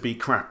it to be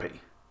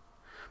crappy.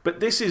 But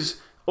this is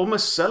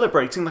almost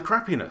celebrating the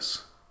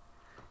crappiness.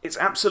 It's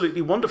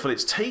absolutely wonderful.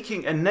 It's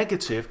taking a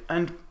negative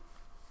and,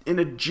 in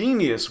a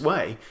genius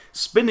way,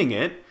 spinning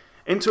it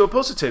into a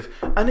positive.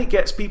 And it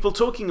gets people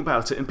talking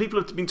about it. And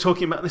people have been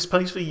talking about this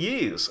place for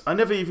years. I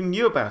never even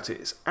knew about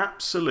it. It's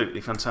absolutely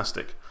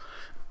fantastic.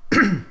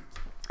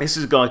 This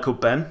is a guy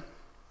called Ben.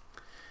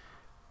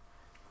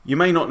 You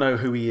may not know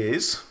who he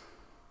is,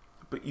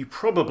 but you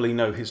probably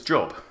know his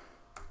job.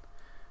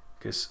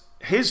 Because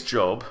his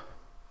job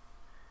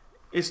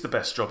is the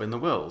best job in the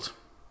world.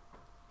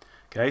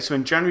 Okay, so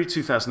in January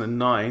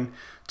 2009,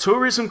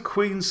 Tourism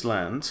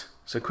Queensland,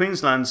 so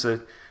Queensland's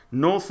a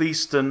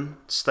northeastern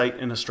state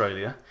in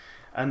Australia,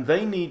 and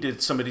they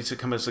needed somebody to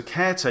come as a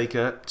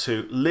caretaker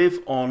to live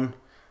on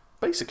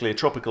basically a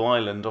tropical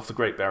island off the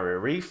Great Barrier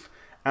Reef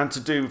and to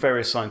do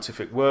various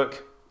scientific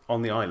work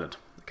on the island.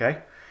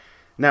 Okay,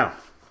 now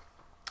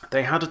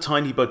they had a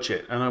tiny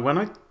budget, and when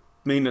I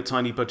mean a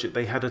tiny budget,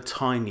 they had a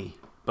tiny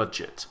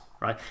budget,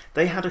 right?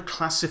 They had a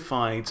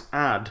classified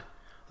ad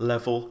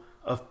level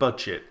of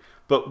budget,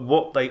 but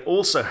what they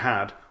also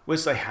had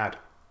was they had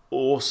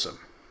awesome.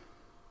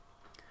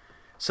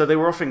 So they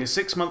were offering a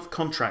 6-month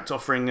contract,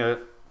 offering a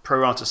pro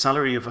rata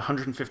salary of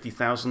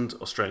 150,000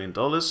 Australian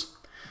dollars,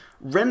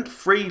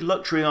 rent-free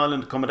luxury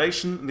island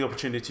accommodation, and the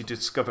opportunity to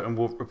discover and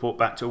report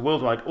back to a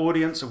worldwide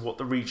audience of what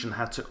the region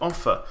had to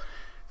offer.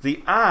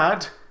 The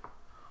ad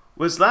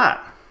was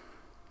that.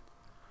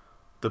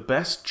 The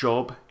best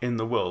job in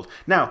the world.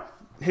 Now,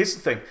 here's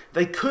the thing.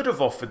 They could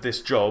have offered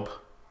this job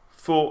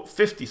for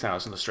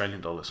 50,000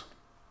 Australian dollars.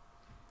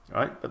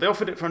 Right? But they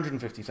offered it for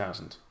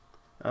 150,000.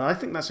 And I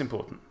think that's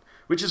important.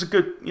 Which is a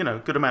good,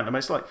 good amount of money.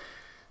 It's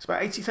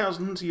about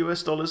 80,000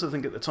 US dollars, I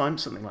think, at the time,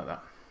 something like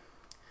that.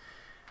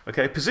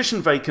 Okay,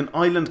 position vacant,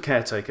 island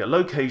caretaker,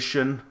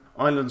 location,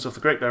 islands of the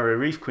Great Barrier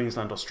Reef,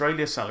 Queensland,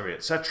 Australia, salary,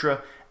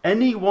 etc.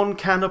 Anyone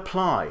can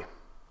apply.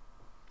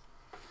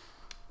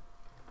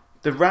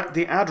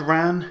 The ad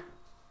ran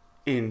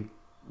in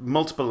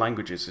multiple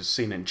languages. It's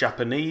seen in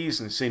Japanese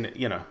and seen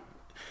it,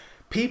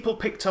 People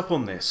picked up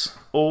on this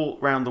all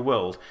around the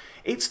world.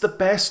 It's the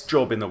best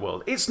job in the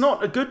world. It's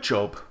not a good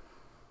job.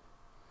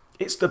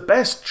 It's the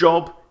best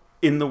job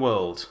in the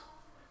world,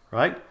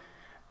 right?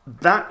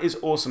 That is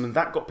awesome, and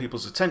that got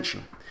people's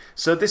attention.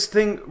 So this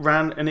thing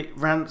ran, and it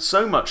ran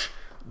so much.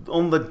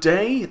 On the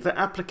day the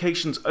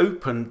applications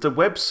opened, the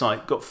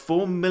website got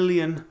 4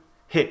 million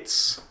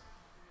hits,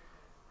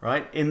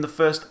 right? In the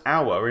first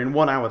hour, in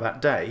 1 hour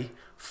that day,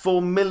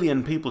 4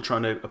 million people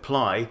trying to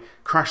apply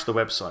crashed the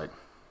website.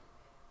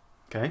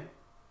 Okay?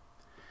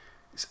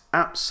 It's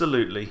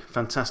absolutely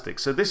fantastic.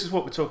 So this is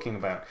what we're talking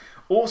about.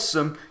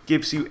 Awesome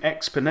gives you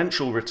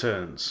exponential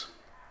returns.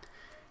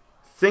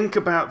 Think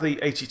about the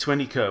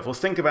 80-20 curve, or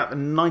think about the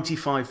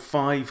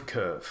 95-5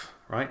 curve,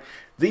 right?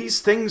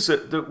 These things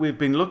that we've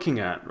been looking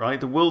at, right?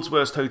 The world's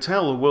worst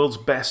hotel, the world's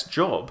best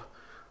job,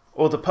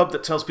 or the pub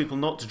that tells people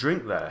not to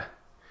drink there.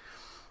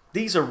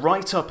 These are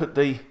right up at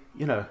the,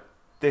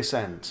 this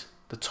end,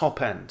 the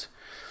top end.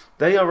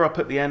 They are up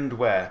at the end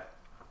where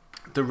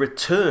the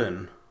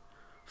return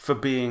for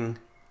being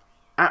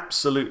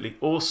absolutely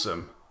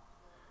awesome,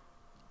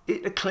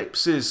 it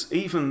eclipses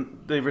even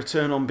the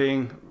return on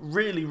being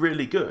really,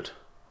 really good.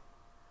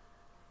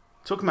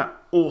 Talking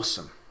about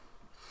awesome.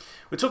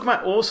 We're talking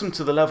about awesome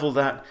to the level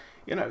that,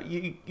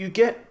 you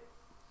get,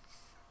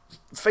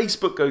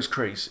 Facebook goes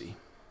crazy,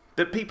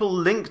 that people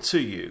link to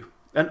you,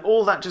 and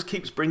all that just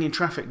keeps bringing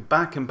traffic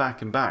back and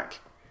back and back.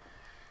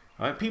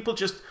 Right? People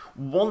just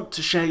want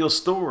to share your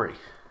story.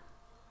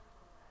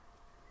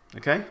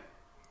 Okay?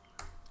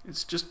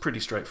 It's just pretty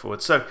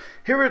straightforward. So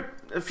here are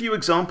a few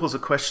examples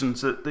of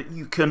questions that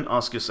you can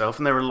ask yourself,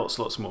 and there are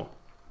lots more.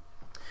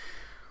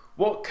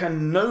 What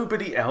can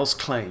nobody else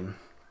claim?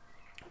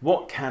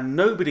 What can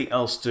nobody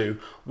else do?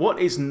 What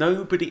is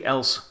nobody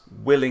else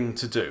willing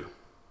to do?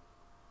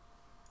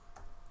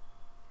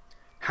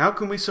 How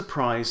can we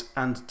surprise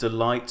and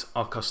delight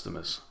our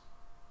customers?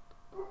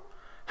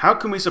 How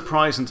can we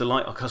surprise and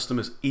delight our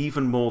customers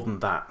even more than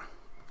that?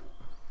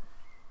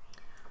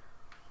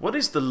 What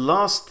is the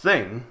last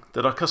thing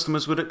that our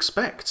customers would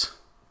expect?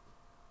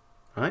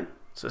 Right?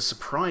 So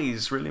surprise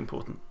is really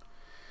important.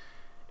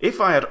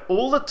 If I had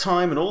all the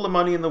time and all the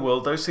money in the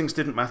world, those things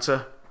didn't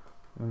matter,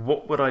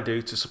 what would I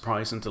do to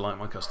surprise and delight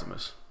my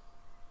customers?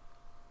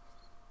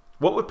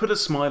 What would put a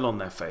smile on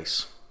their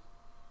face?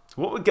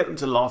 What would get them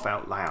to laugh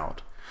out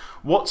loud?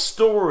 What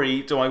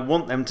story do I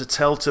want them to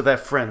tell to their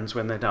friends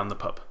when they're down the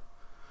pub?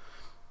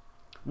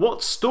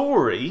 What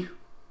story?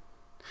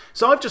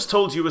 So I've just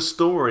told you a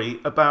story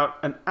about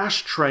an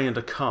ashtray and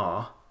a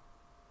car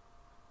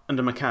and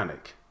a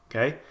mechanic,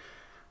 okay?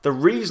 The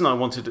reason I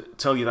wanted to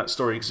tell you that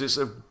story is it's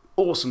an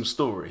awesome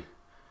story.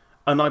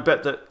 And I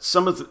bet that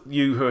some of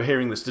you who are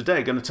hearing this today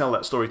are going to tell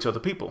that story to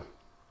other people,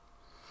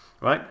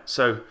 right?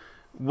 So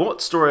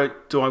what story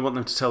do I want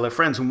them to tell their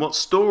friends? And what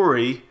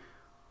story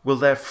will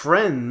their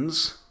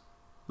friends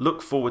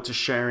look forward to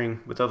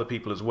sharing with other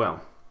people as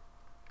well?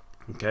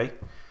 Okay,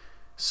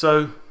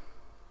 so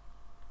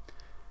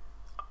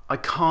I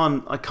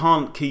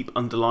can't keep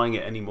underlying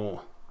it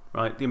anymore,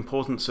 right? The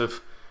importance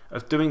of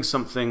doing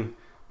something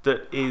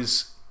that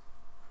is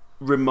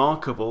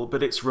remarkable,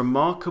 but it's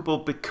remarkable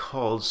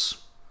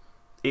because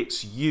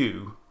it's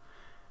you,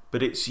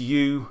 but it's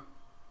you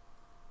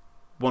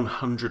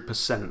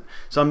 100%.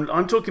 So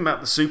I'm talking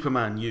about the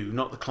Superman you,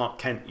 not the Clark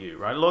Kent you,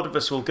 right? A lot of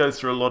us will go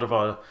through a lot of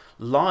our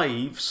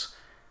lives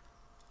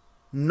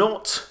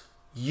not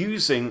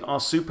using our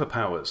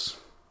superpowers,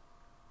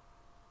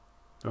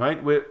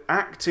 right? We're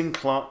acting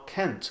Clark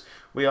Kent.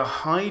 We are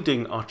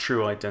hiding our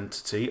true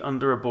identity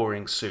under a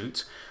boring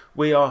suit.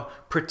 We are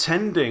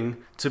pretending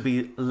to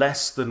be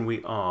less than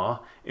we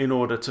are in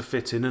order to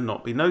fit in and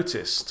not be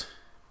noticed.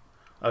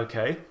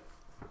 Okay?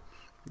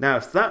 Now,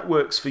 if that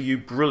works for you,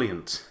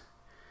 brilliant.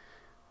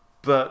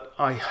 But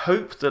I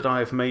hope that I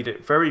have made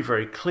it very,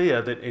 very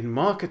clear that in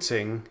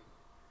marketing,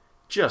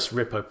 just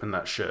rip open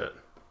that shirt.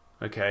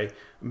 Okay?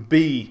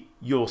 Be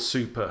your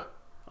super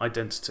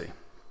identity.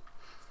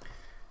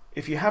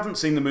 If you haven't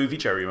seen the movie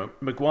Jerry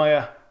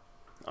Maguire,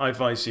 I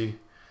advise you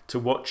to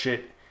watch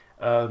it.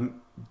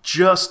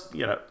 Just,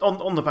 you know,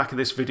 on the back of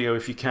this video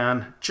if you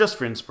can, just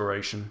for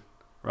inspiration,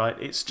 right?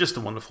 It's just a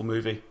wonderful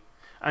movie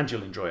and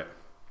you'll enjoy it.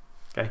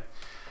 Okay?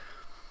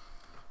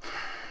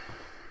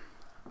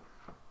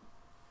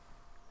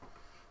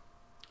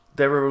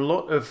 There are a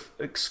lot of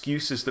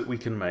excuses that we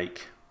can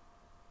make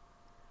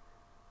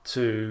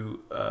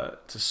to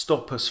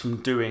stop us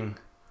from doing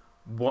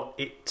what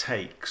it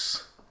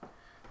takes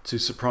to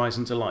surprise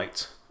and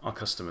delight our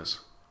customers.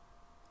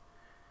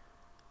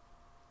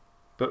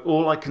 But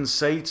all I can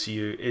say to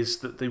you is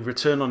that the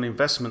return on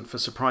investment for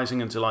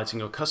surprising and delighting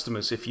your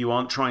customers, if you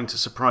aren't trying to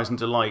surprise and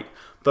delight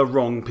the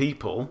wrong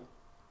people,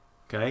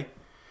 okay,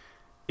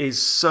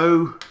 is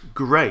so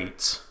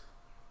great.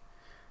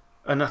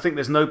 And I think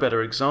there's no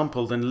better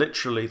example than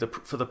literally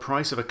for the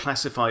price of a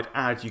classified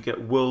ad, you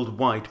get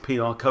worldwide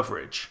PR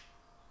coverage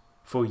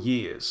for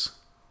years.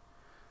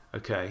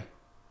 Okay,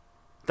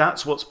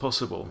 that's what's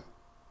possible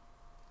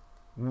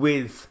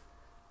with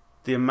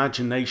the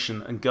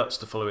imagination and guts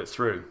to follow it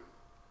through.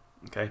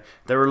 Okay,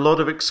 there are a lot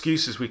of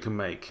excuses we can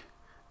make.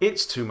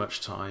 It's too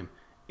much time.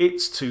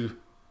 It's too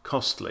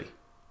costly.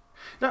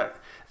 Now,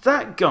 for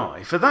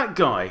that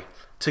guy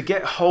to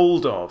get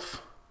hold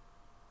of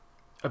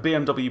a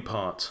BMW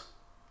part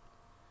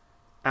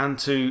and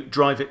to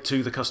drive it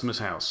to the customer's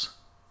house,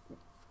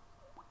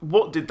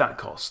 what did that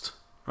cost?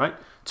 Right?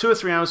 2 or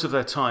 3 hours of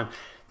their time.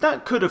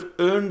 That could have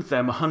earned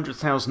them a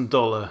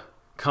 $100,000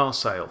 car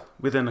sale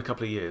within a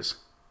couple of years.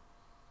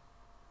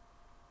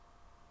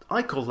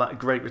 I call that a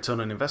great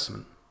return on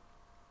investment.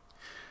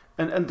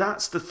 And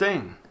that's the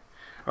thing,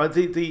 right?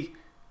 The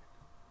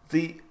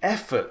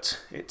effort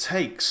it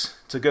takes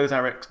to go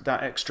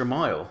that extra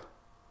mile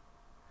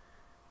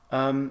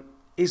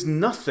is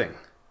nothing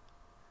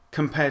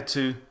compared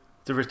to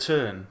the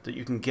return that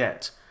you can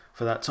get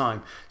for that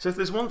time. So if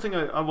there's one thing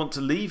I want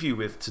to leave you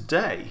with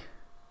today,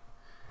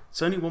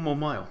 it's only 1 more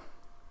mile.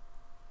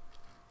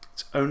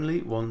 It's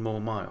only 1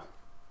 more mile.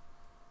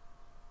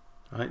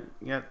 Right?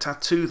 Yeah,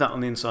 tattoo that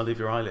on the inside of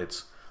your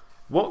eyelids.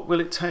 What will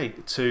it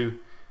take to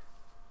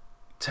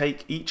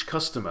take each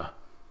customer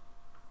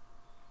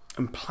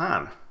and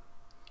plan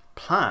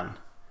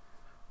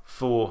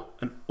for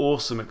an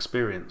awesome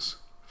experience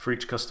for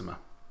each customer?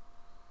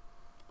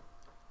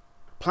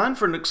 Plan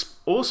for an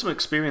awesome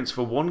experience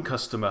for 1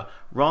 customer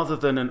rather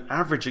than an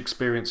average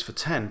experience for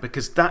 10,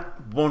 because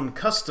that 1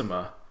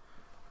 customer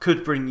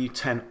could bring you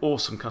 10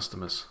 awesome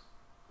customers.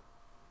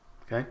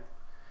 Okay?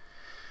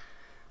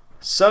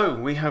 So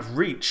we have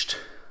reached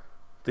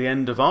the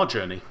end of our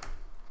journey,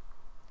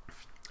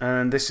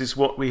 and this is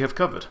what we have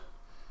covered.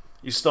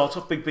 You start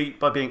off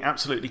by being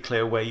absolutely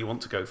clear where you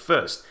want to go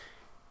first.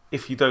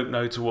 If you don't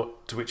know to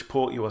which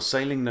port you are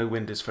sailing, no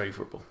wind is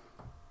favourable.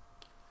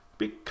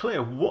 Be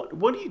clear.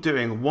 What are you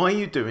doing? Why are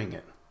you doing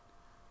it?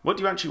 What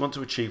do you actually want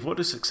to achieve? What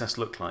does success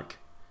look like?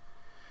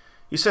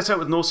 You set out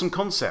with an awesome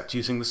concept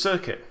using the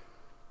circuit.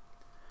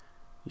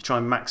 You try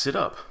and max it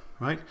up.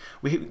 Right?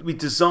 We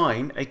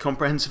design a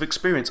comprehensive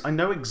experience. I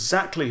know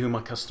exactly who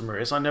my customer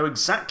is. I know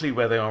exactly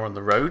where they are on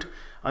the road.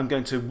 I'm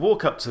going to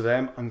walk up to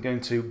them. I'm going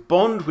to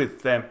bond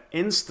with them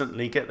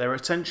instantly, get their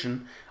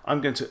attention.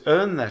 I'm going to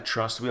earn their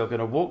trust. We are going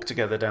to walk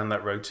together down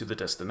that road to the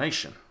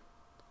destination.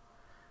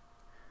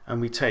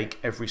 And we take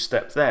every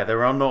step there.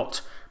 There are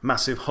not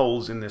massive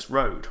holes in this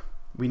road.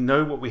 We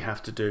know what we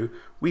have to do.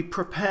 We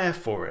prepare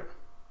for it.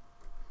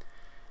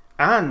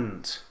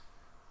 And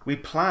we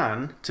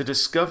plan to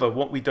discover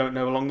what we don't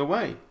know along the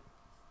way.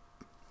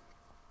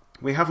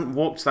 We haven't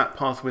walked that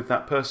path with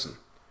that person.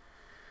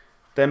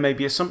 There may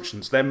be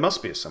assumptions. There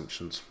must be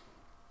assumptions.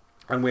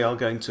 And we are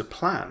going to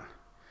plan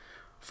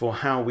for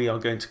how we are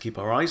going to keep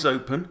our eyes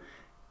open,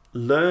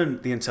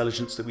 learn the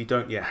intelligence that we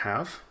don't yet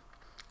have,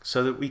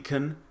 so that we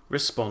can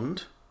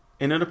respond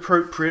in an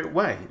appropriate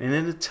way, in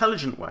an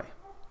intelligent way.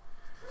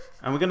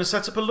 And we're going to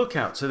set up a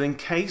lookout so that in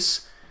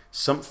case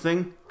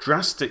something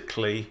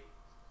drastically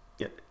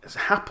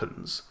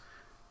happens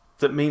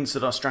that means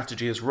that our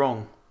strategy is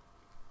wrong,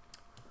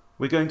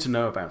 we're going to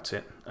know about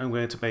it and we're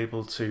going to be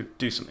able to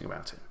do something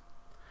about it.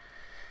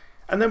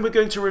 And then we're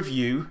going to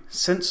review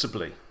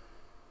sensibly.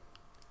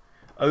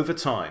 Over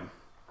time,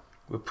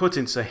 we're put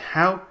in to say,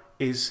 how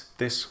is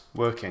this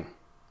working?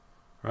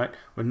 Right?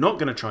 We're not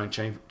going to try and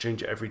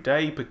change it every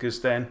day,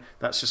 because then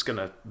that's just going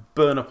to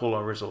burn up all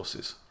our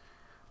resources.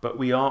 But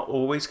we are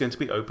always going to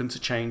be open to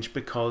change,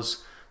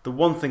 because the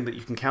one thing that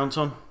you can count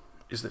on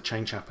is that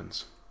change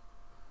happens.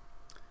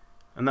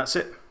 And that's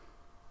it.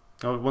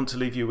 I want to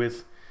leave you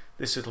with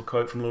this little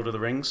quote from Lord of the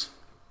Rings.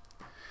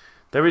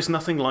 There is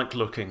nothing like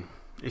looking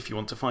if you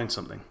want to find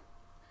something.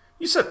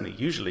 You certainly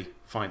usually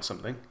find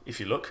something if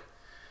you look,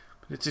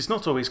 but it is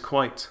not always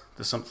quite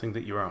the something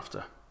that you're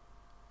after.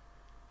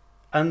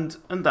 And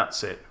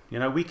that's it. You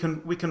know, we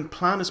can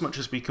plan as much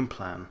as we can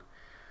plan.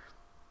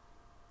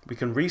 We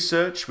can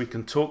research, we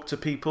can talk to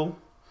people,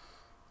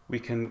 we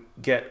can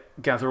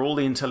gather all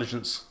the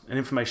intelligence and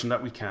information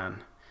that we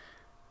can,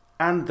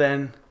 and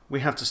then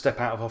we have to step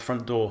out of our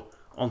front door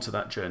onto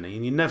that journey,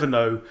 and you never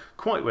know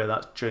quite where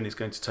that journey is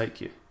going to take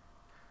you.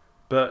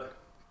 But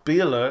be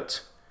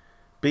alert,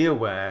 be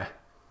aware,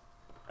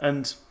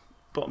 and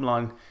bottom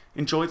line,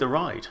 enjoy the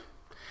ride.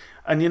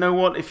 And you know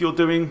what? If you're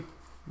doing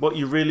what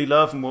you really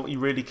love and what you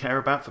really care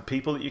about for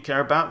people that you care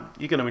about,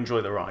 you're going to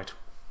enjoy the ride.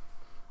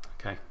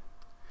 Okay.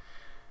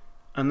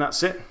 And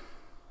that's it.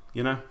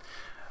 You know,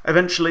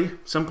 eventually,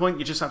 at some point,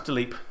 you just have to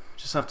leap. You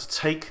just have to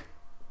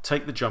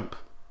take the jump.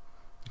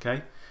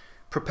 Okay.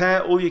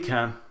 Prepare all you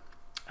can,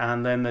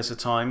 and then there's a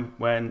time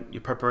when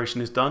your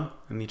preparation is done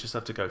and you just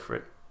have to go for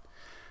it.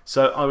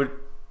 So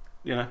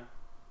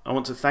I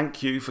want to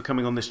thank you for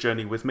coming on this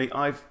journey with me.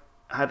 I've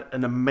had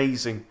an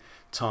amazing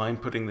time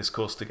putting this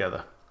course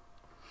together,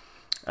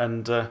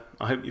 and I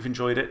hope you've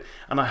enjoyed it,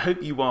 and I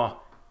hope you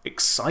are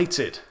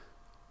excited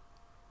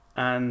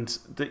and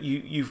that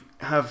you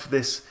have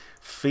this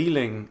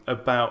feeling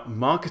about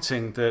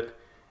marketing, that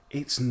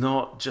it's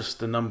not just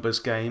the numbers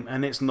game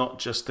and it's not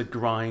just the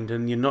grind,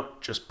 and you're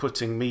not just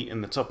putting meat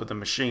in the top of the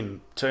machine,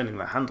 turning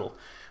the handle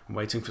and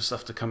waiting for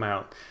stuff to come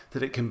out,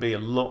 that it can be a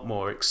lot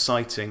more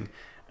exciting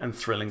and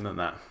thrilling than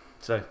that.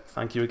 So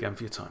thank you again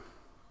for your time.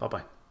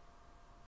 Bye-bye.